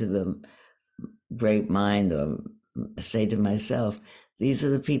say to the great mind, or say to myself, these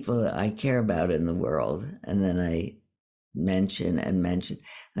are the people that I care about in the world. And then I mention and mention.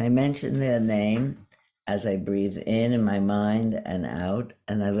 And I mention their name as I breathe in my mind and out,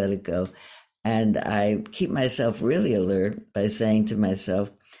 and I let it go. And I keep myself really alert by saying to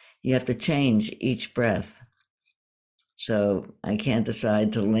myself, you have to change each breath. So I can't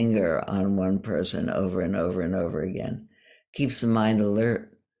decide to linger on one person over and over and over again. Keeps the mind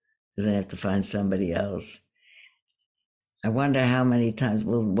alert, because I have to find somebody else. I wonder how many times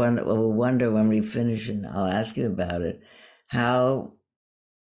we'll wonder when we finish, and I'll ask you about it, how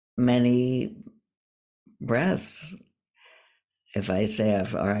many breaths. If I say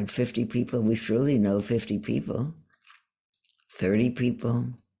I've had 50 people, we surely know 50 people, 30 people,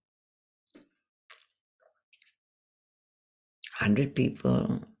 100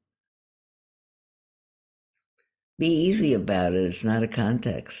 people. Be easy about it. It's not a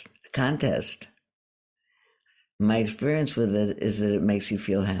contest. My experience with it is that it makes you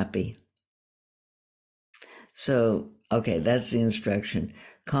feel happy. So, okay, that's the instruction.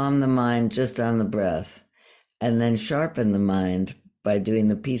 Calm the mind just on the breath, and then sharpen the mind by doing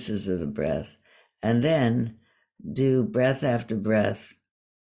the pieces of the breath. And then do breath after breath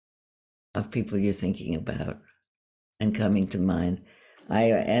of people you're thinking about and coming to mind.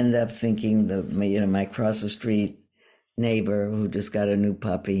 I end up thinking my cross the street neighbor who just got a new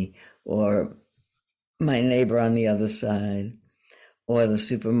puppy, or my neighbor on the other side, or the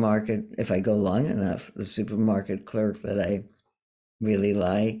supermarket, if I go long enough, the supermarket clerk that I really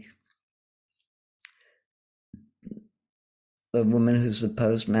like, the woman who's the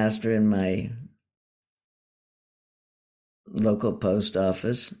postmaster in my local post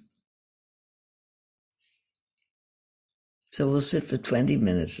office. So we'll sit for 20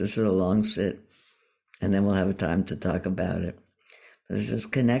 minutes. This is a long sit, and then we'll have time to talk about it. But there's this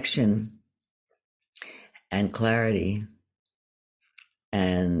connection and clarity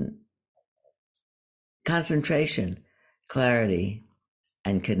and concentration, clarity,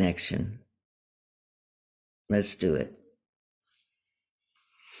 and connection. Let's do it.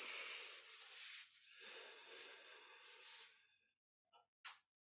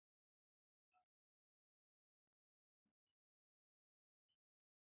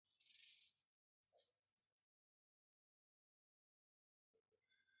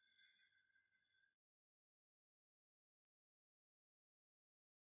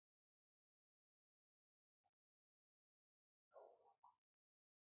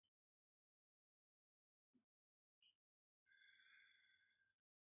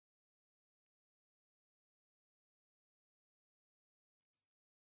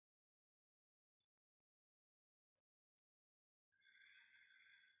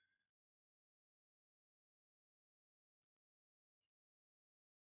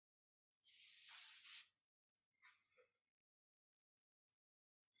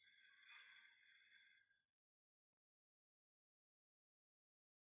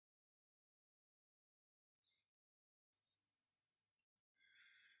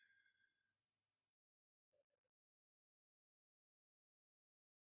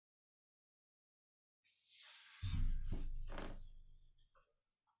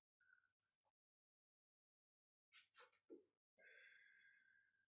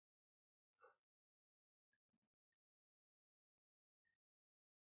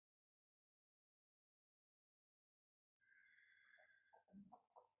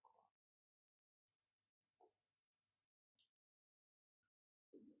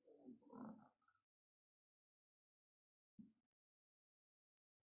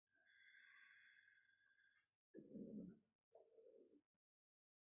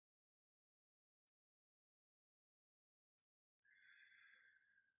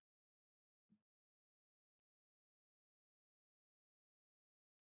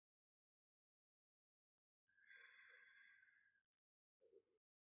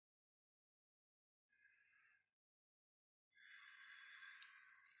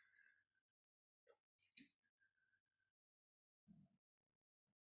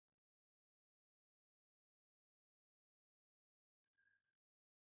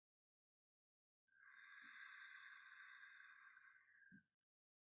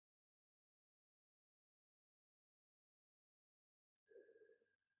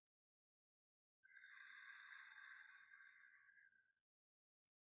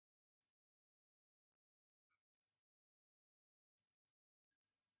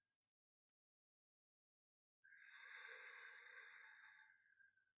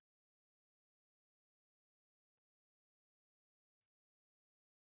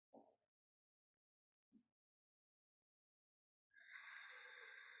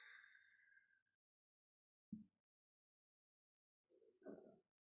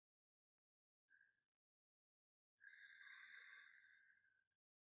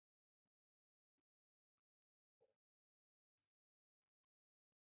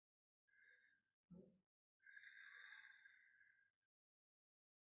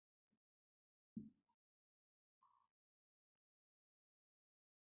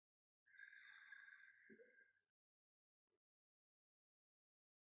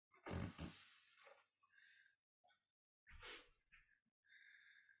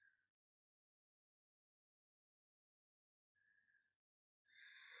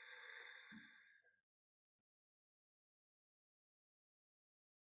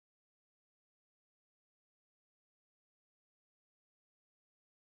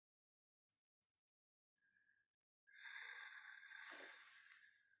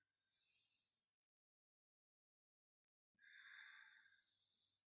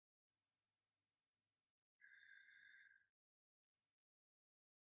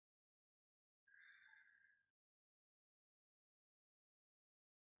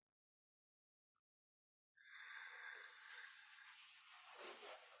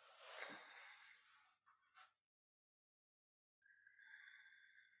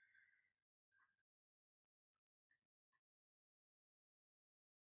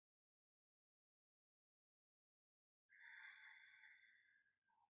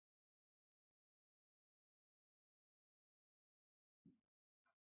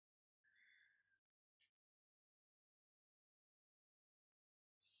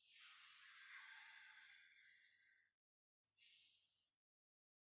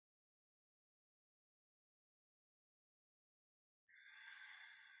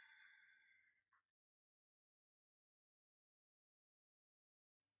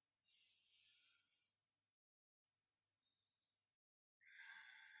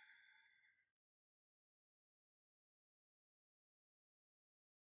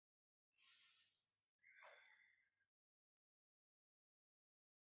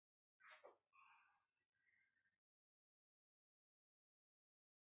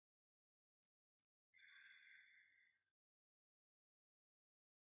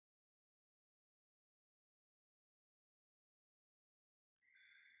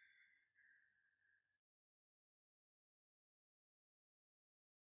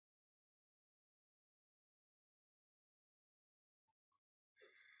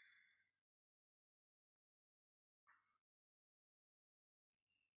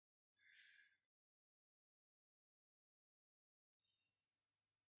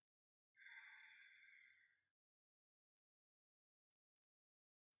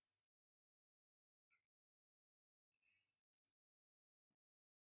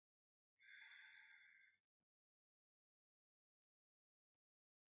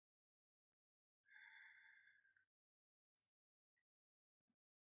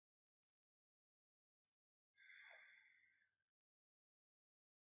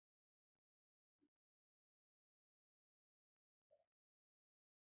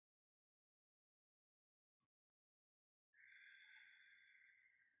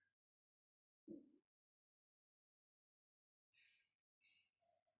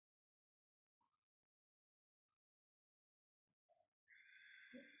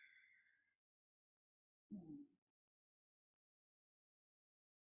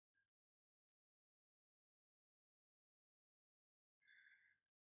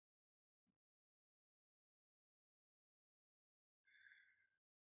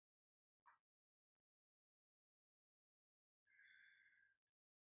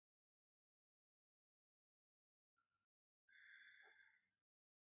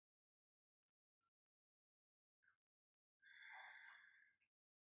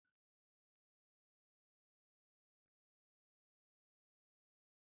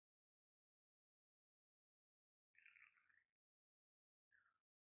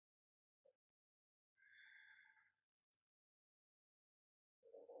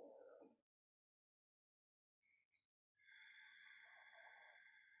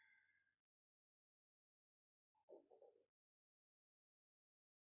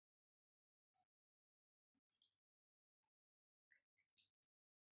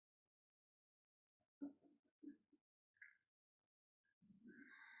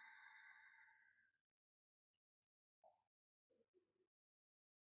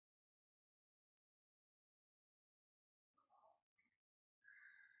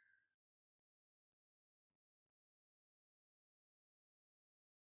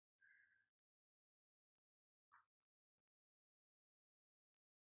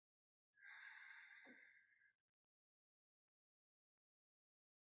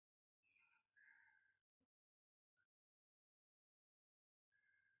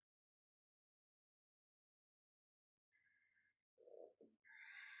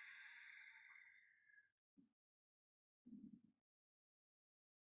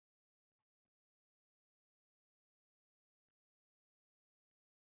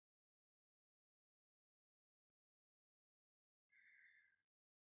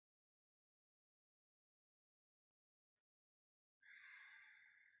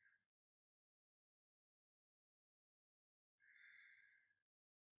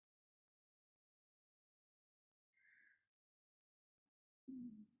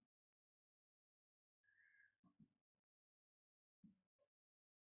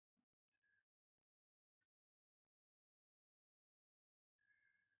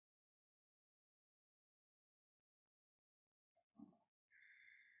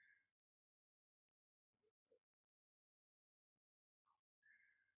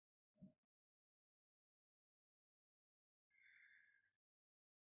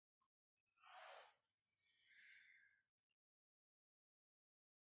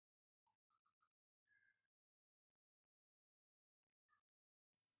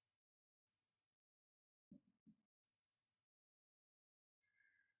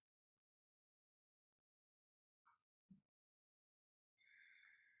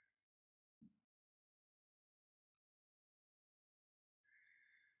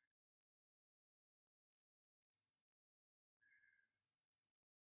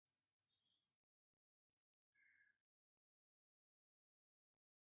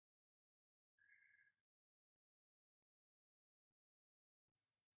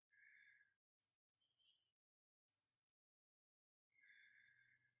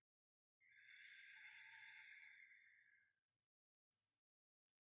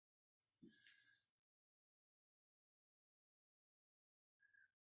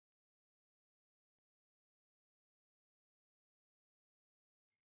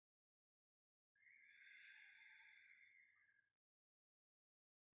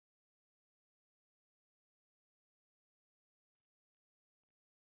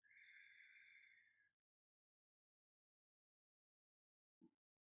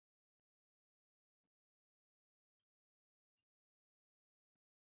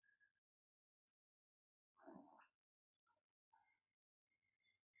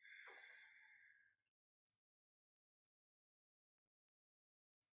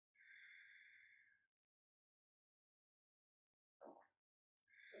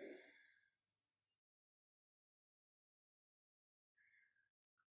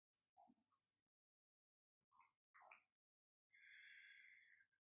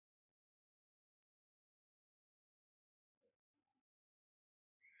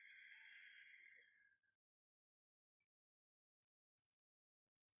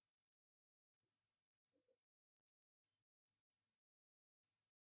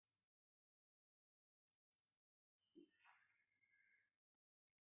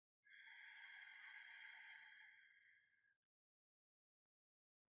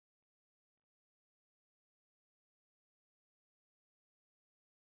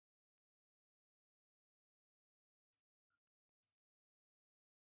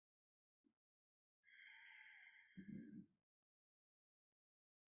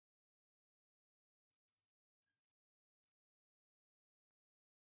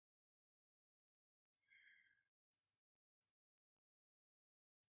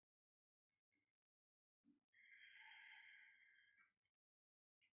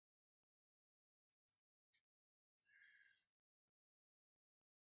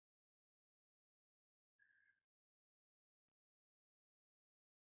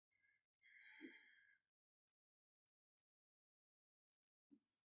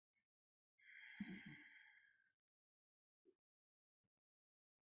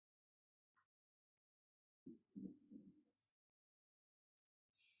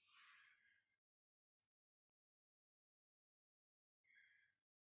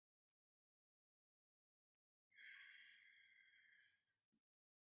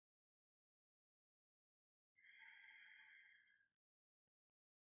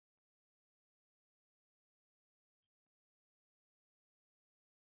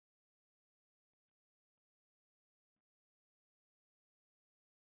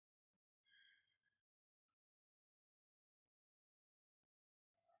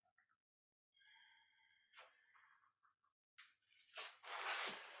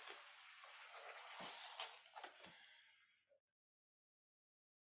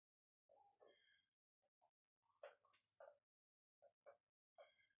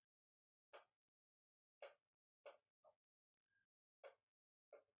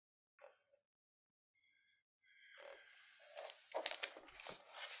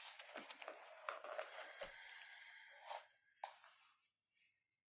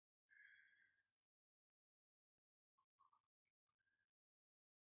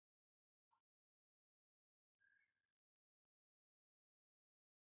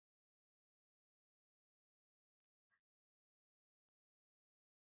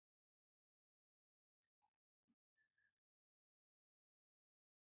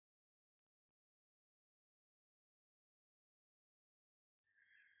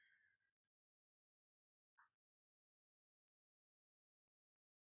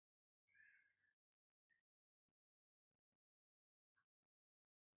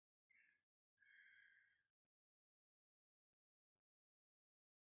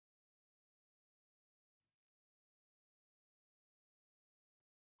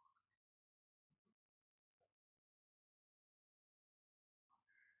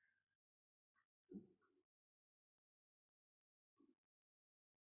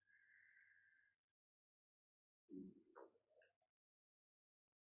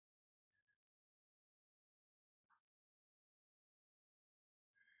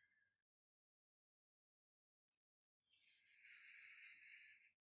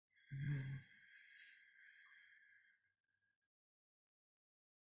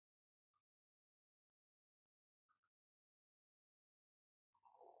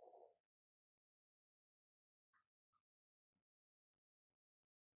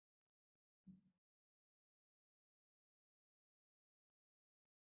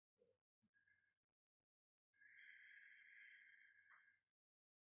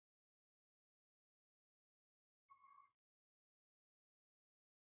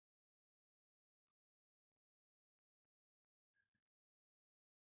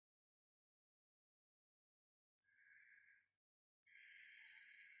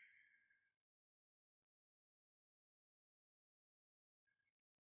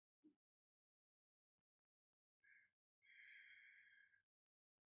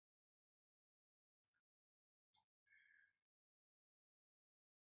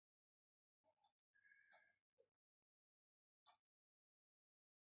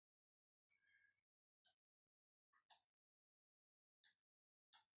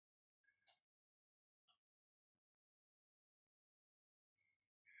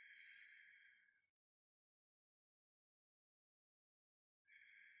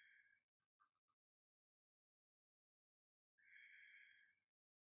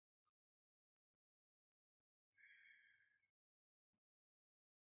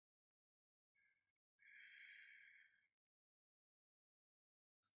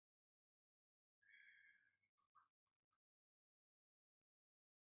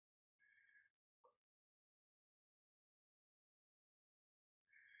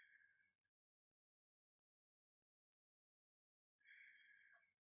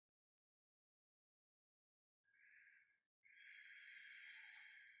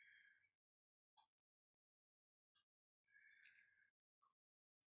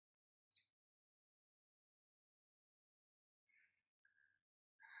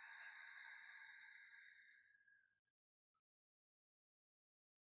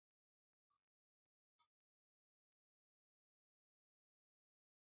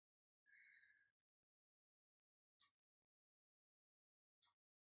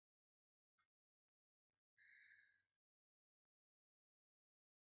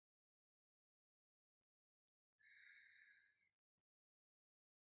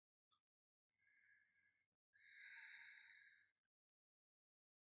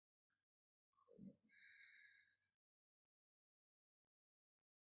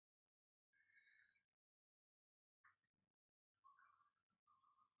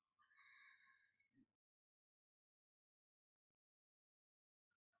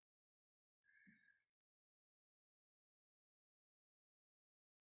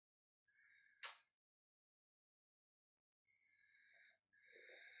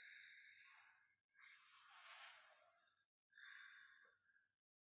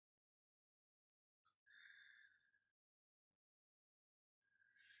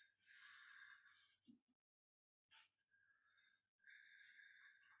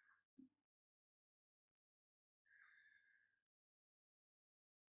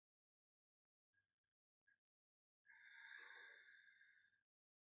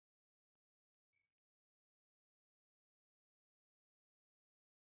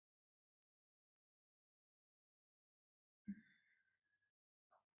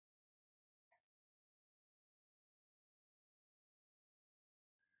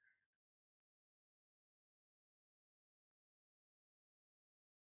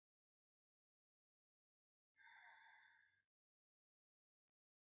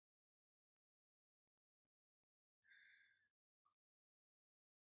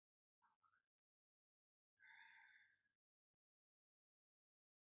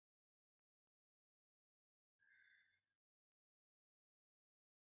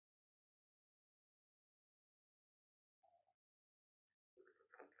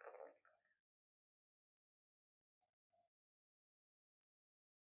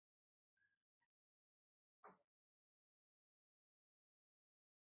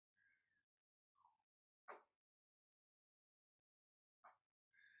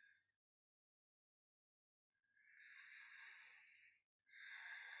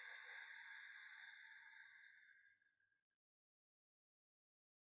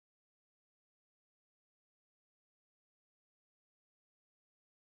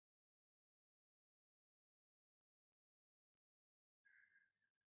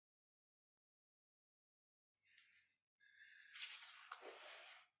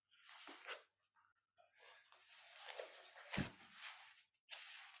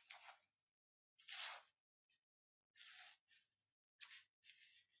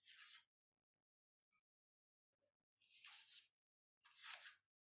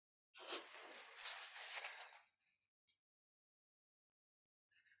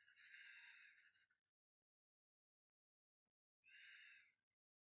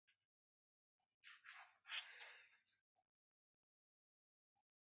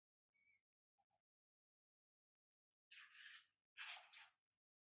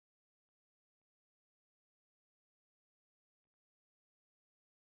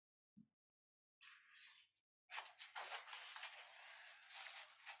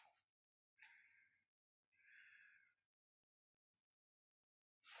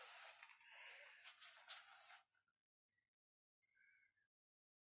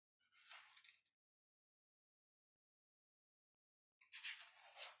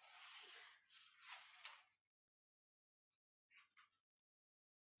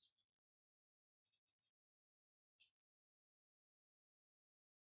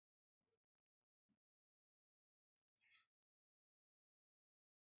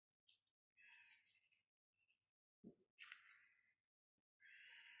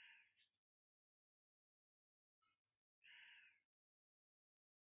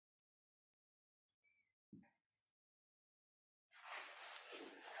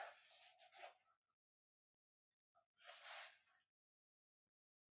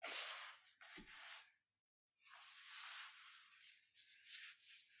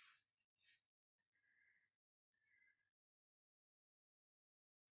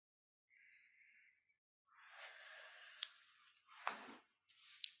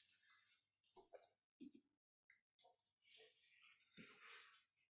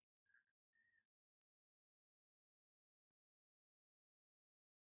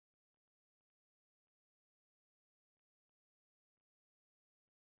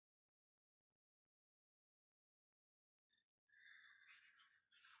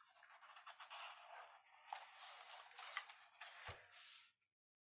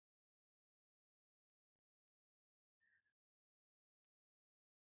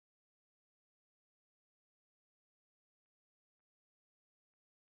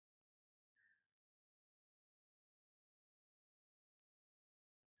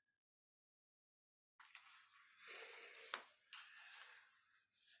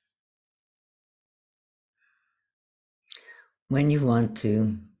 when you want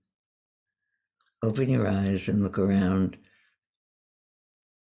to open your eyes and look around,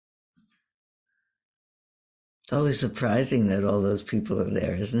 it's always surprising that all those people are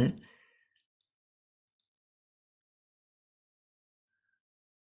there, isn't it?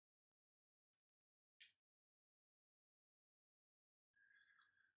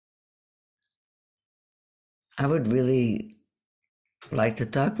 I would really like to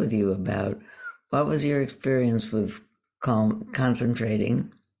talk with you about what was your experience with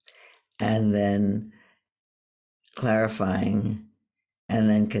concentrating and then clarifying and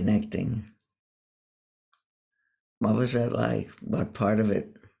then connecting. What was that like? What part of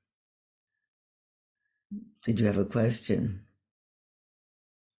it? Did you have a question?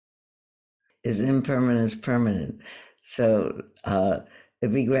 Is impermanence permanent? So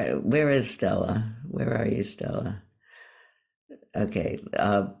it'd be great. Where is Stella? Where are you, Stella? Okay.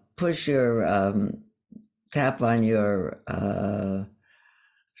 Push your tap on your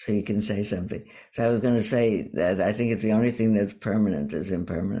so you can say something. So I was going to say that I think it's the only thing that's permanent is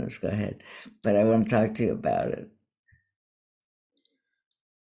impermanence. Go ahead. But I want to talk to you about it.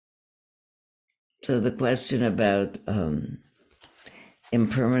 So the question about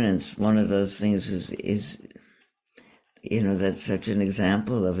impermanence, one of those things is that's such an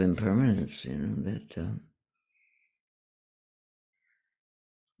example of impermanence, that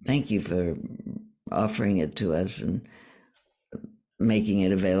thank you for offering it to us and making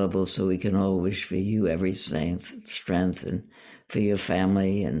it available so we can all wish for you every strength and for your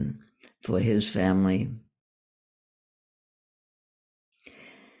family and for his family.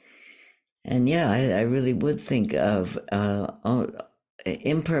 And yeah, I really would think of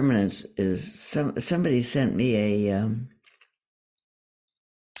impermanence is somebody sent me a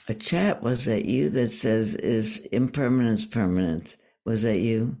chat. Was that you that says, is impermanence permanent? Was that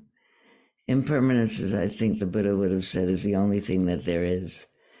you? Impermanence is, I think the Buddha would have said, is the only thing that there is.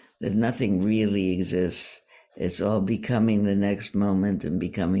 That nothing really exists. It's all becoming the next moment and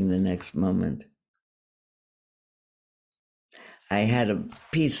becoming the next moment. I had a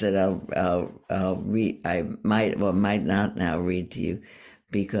piece that I'll read. I might not now read to you,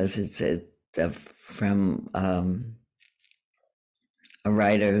 because it's from a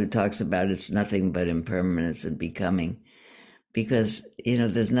writer who talks about it's nothing but impermanence and becoming. Because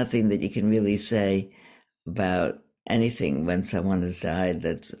there's nothing that you can really say about anything when someone has died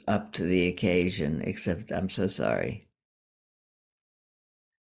that's up to the occasion, except I'm so sorry.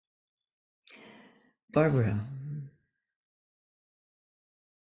 Barbara.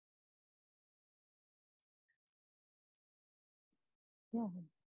 Yeah.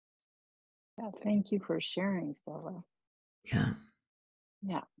 Thank you for sharing, Stella. Yeah.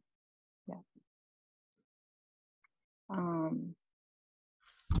 Yeah.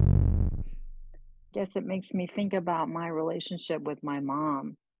 Guess it makes me think about my relationship with my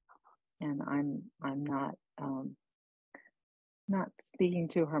mom, and I'm not speaking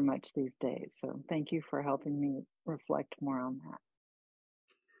to her much these days. So thank you for helping me reflect more on that.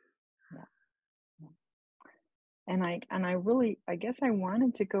 And I really, I guess I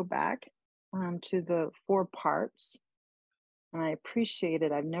wanted to go back to the 4 parts, and I appreciate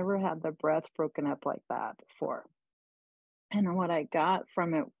it. I've never had the breath broken up like that before. And what I got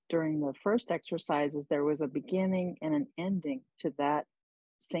from it during the first exercise is there was a beginning and an ending to that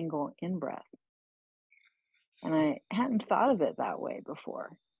single in-breath. And I hadn't thought of it that way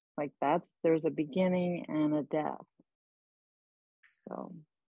before. Like there's a beginning and a death. So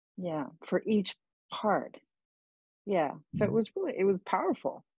yeah, for each part. Yeah. So it was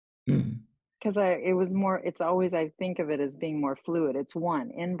powerful. Because it's always, I think of it as being more fluid. It's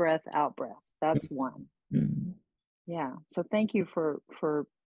one, in-breath, out-breath. That's one. Yeah. So thank you for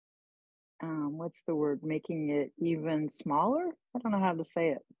what's the word? Making it even smaller? I don't know how to say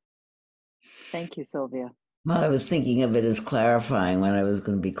it. Thank you, Sylvia. Well, I was thinking of it as clarifying when I was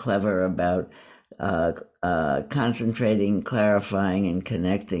going to be clever about concentrating, clarifying, and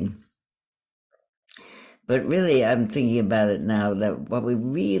connecting. But really, I'm thinking about it now that what we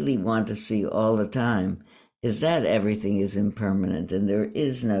really want to see all the time is that everything is impermanent and there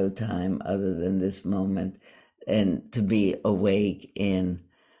is no time other than this moment, and to be awake in.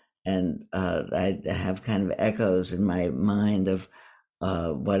 And I have kind of echoes in my mind of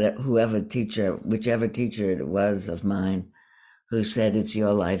whichever teacher it was of mine, who said, "It's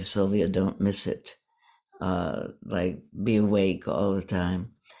your life, Sylvia, don't miss it." Like, be awake all the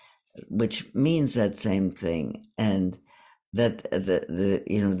time, which means that same thing. And that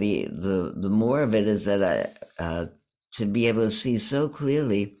the more of it is that I to be able to see so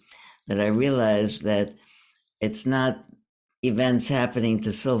clearly that I realize that it's not events happening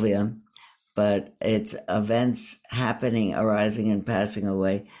to Sylvia, but it's events happening, arising, and passing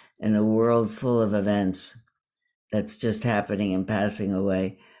away in a world full of events that's just happening and passing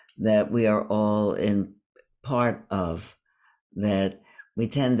away that we are all in part of. That we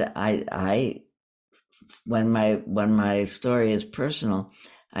tend to, I when my story is personal,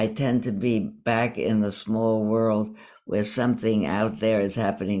 I tend to be back in the small world where something out there is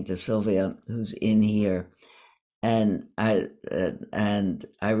happening to Sylvia, who's in here, and I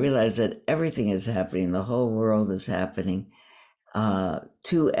realize that everything is happening. The whole world is happening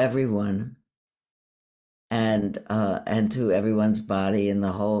to everyone, and to everyone's body, and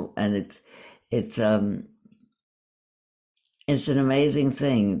the whole. And it's an amazing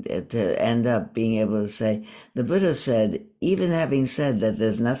thing to end up being able to say. The Buddha said, even having said that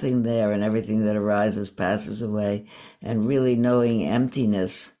there's nothing there and everything that arises passes away, and really knowing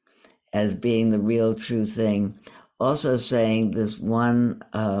emptiness as being the real true thing, also saying this one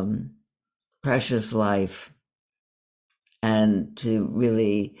precious life, and to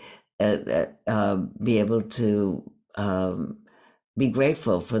really be able to be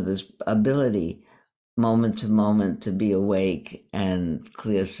grateful for this ability moment to moment to be awake and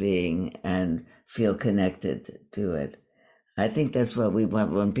clear seeing and feel connected to it. I think that's what we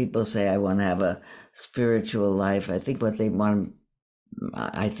want. When people say, I want to have a spiritual life, I think what I want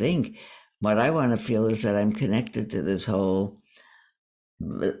to feel is that I'm connected to this whole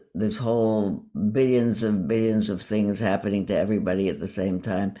billions of things happening to everybody at the same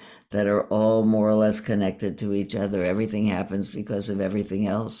time that are all more or less connected to each other. Everything happens because of everything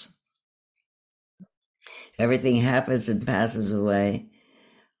else. Everything happens and passes away.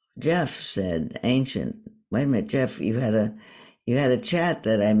 Jeff said, ancient. Wait a minute, Jeff, you had a chat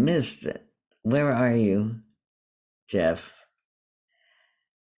that I missed. Where are you, Jeff?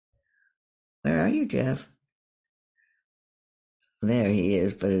 Where are you, Jeff? There he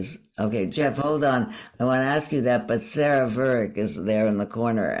is, but okay, Jeff, hold on. I want to ask you that, but Sarah Vurick is there in the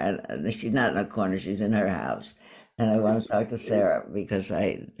corner, and she's not in the corner, she's in her house. And I want to talk to Sarah because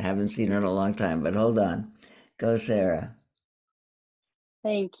I haven't seen her in a long time, but hold on. Go, Sarah.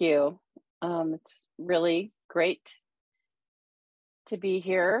 Thank you. It's really great to be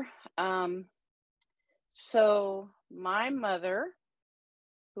here. So my mother,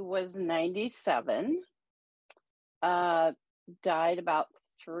 who was 97, died about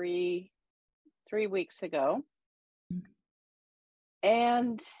three weeks ago.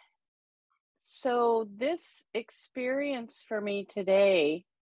 And so this experience for me today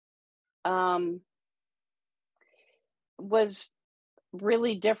was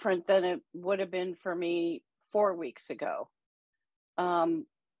really different than it would have been for me 4 weeks ago,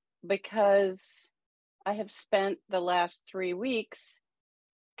 because I have spent the last 3 weeks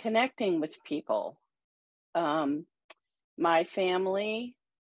connecting with people, my family,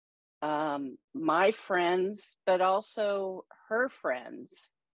 my friends, but also her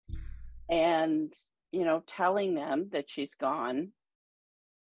friends, and telling them that she's gone.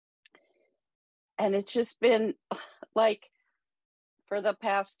 And it's just been like, for the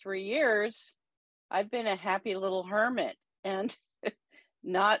past 3 years, I've been a happy little hermit and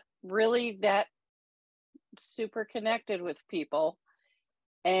not really that super connected with people.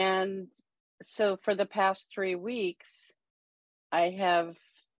 And so for the past 3 weeks, I have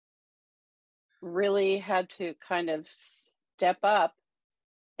really had to kind of step up.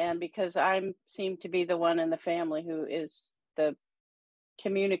 And because I seem to be the one in the family who is the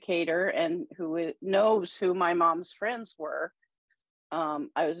communicator and who knows who my mom's friends were,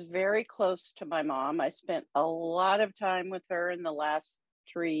 I was very close to my mom. I spent a lot of time with her in the last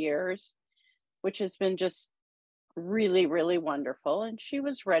 3 years, which has been just really, really wonderful. And she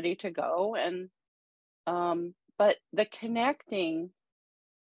was ready to go. And but the connecting,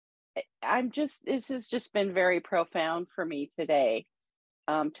 this has just been very profound for me today,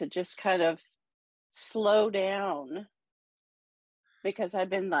 to just kind of slow down, because I've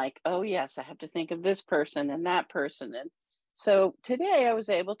been like, oh yes, I have to think of this person and that person. And so today I was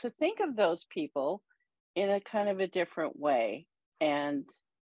able to think of those people in a kind of a different way. And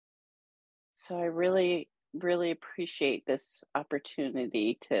so I really, really appreciate this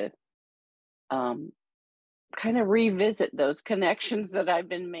opportunity to kind of revisit those connections that I've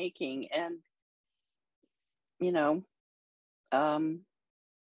been making, and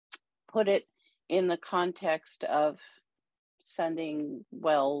put it in the context of sending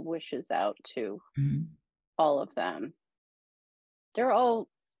well wishes out to all of them. They're all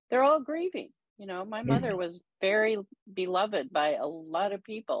grieving. My mother was very beloved by a lot of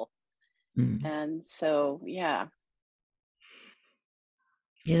people. And so, yeah.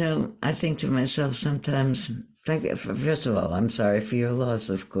 I think to myself sometimes, first of all, I'm sorry for your loss,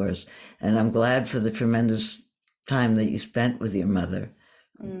 of course, and I'm glad for the tremendous time that you spent with your mother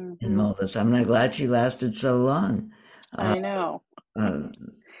in Moldus. I'm not glad she lasted so long. I know.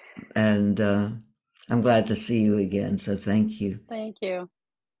 And I'm glad to see you again, so thank you. Thank you.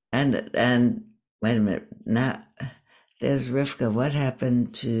 And wait a minute, now there's Rivka. What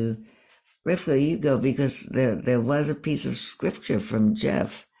happened to Rivka? You go, because there was a piece of scripture from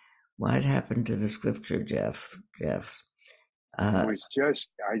Jeff. What happened to the scripture, Jeff? I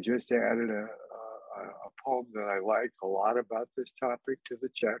just added a poem that I liked a lot about this topic to the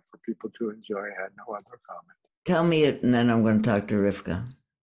chat for people to enjoy. I had no other comment. Tell me it, and then I'm going to talk to Rivka.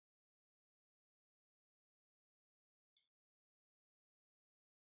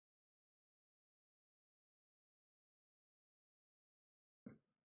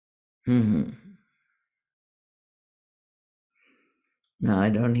 Mm-hmm. No, I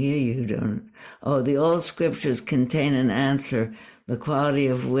don't hear you. Don't. Oh, the old scriptures contain an answer, the quality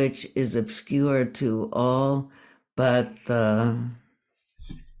of which is obscure to all, but it's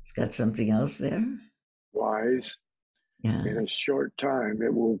got something else there. Wise. Yeah. In a short time,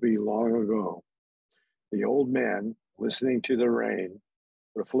 it will be long ago. The old man, listening to the rain,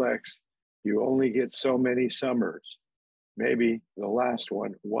 reflects, you only get so many summers. Maybe the last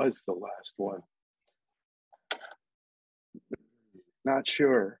one was the last one. Not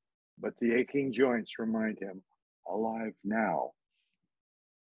sure, but the aching joints remind him, alive now.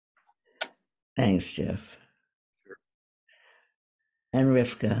 Thanks, Jeff. Sure. And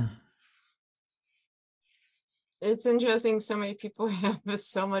Rivka. It's interesting. So many people have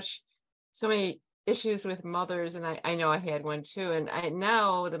so many issues with mothers, and I know I had one too. And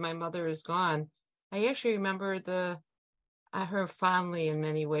now that my mother is gone, I actually remember her fondly in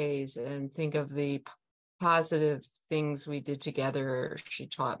many ways, and think of the positive things we did together, or she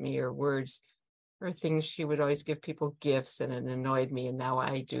taught me, or words, or things. She would always give people gifts, and it annoyed me, and now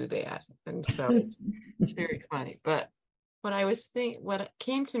I do that. And so it's very funny. But what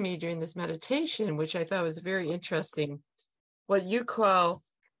came to me during this meditation, which I thought was very interesting, what you call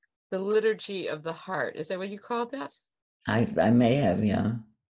the liturgy of the heart. Is that what you called that? I may have, yeah.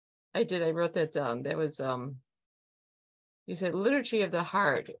 I did. I wrote that down. That was you said liturgy of the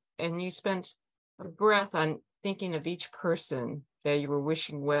heart, and you spent a breath on thinking of each person that you were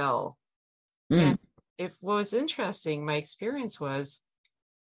wishing well. And what was interesting, my experience was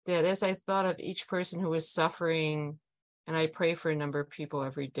that as I thought of each person who was suffering, and I pray for a number of people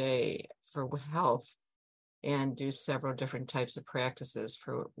every day for health, and do several different types of practices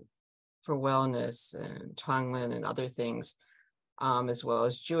for wellness and Tonglen and other things, as well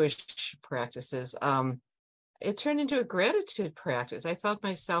as Jewish practices. It turned into a gratitude practice. I felt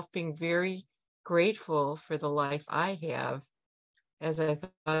myself being very grateful for the life I have, as I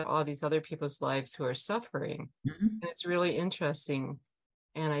thought of all these other people's lives who are suffering. And it's really interesting.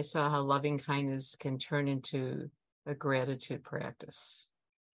 And I saw how loving kindness can turn into a gratitude practice.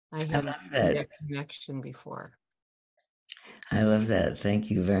 I hadn't seen that connection before. I love that.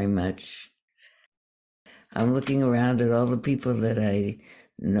 Thank you very much. I'm looking around at all the people that I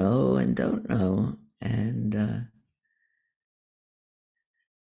know and don't know. And,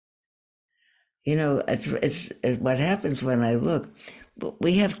 it's what happens when I look.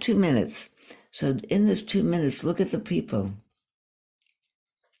 We have 2 minutes. So in this 2 minutes, look at the people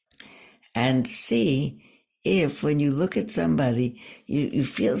and see if, when you look at somebody, you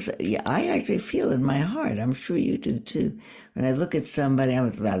feel. I actually feel in my heart. I'm sure you do too. When I look at somebody, I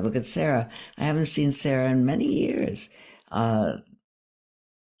look at Sarah. I haven't seen Sarah in many years, but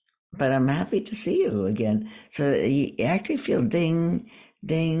I'm happy to see you again. So you actually feel ding,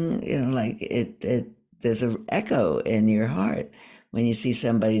 ding. Like it. There's an echo in your heart when you see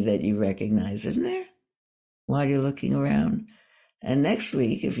somebody that you recognize, isn't there? While you're looking around. And next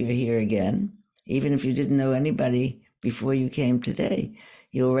week, if you're here again, even if you didn't know anybody before you came today,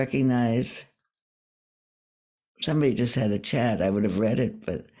 you'll recognize. Somebody just had a chat. I would have read it,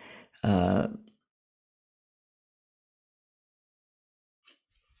 but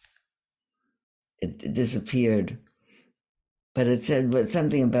it disappeared. But it said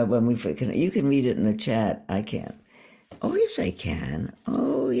something about when we. You can read it in the chat. I can't. Oh, yes, I can.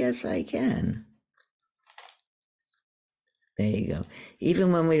 Oh, yes, I can. There you go.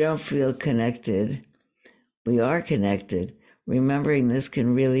 Even when we don't feel connected, we are connected. Remembering this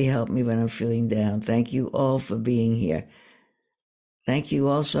can really help me when I'm feeling down. Thank you all for being here. Thank you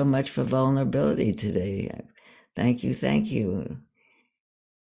all so much for vulnerability today. Thank you. Thank you.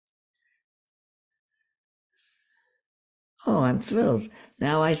 Oh, I'm thrilled.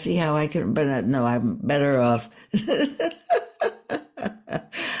 Now I see how I can, but no, I'm better off.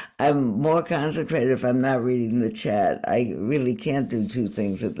 I'm more concentrated if I'm not reading the chat. I really can't do two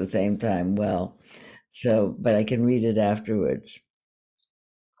things at the same time well. So, but I can read it afterwards.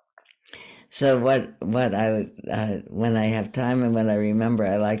 So what I when I have time and when I remember,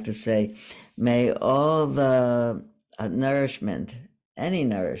 I like to say, may all the nourishment, any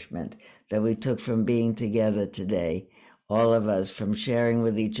nourishment that we took from being together today, all of us, from sharing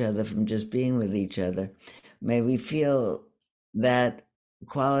with each other, from just being with each other, may we feel that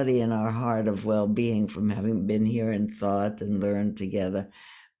quality in our heart of well-being from having been here and thought and learned together.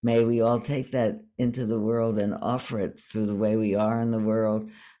 May we all take that into the world and offer it through the way we are in the world,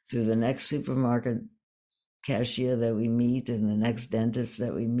 through the next supermarket cashier that we meet and the next dentist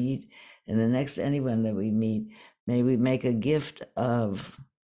that we meet and the next anyone that we meet. May we make a gift of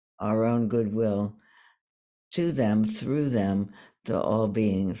our own goodwill to them, through them, to all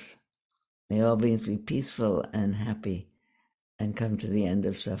beings. May all beings be peaceful and happy and come to the end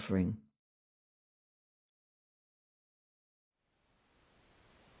of suffering.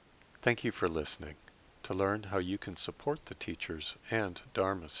 Thank you for listening. To learn how you can support the teachers and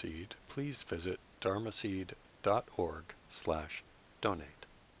Dharma Seed, please visit dharmaseed.org/donate.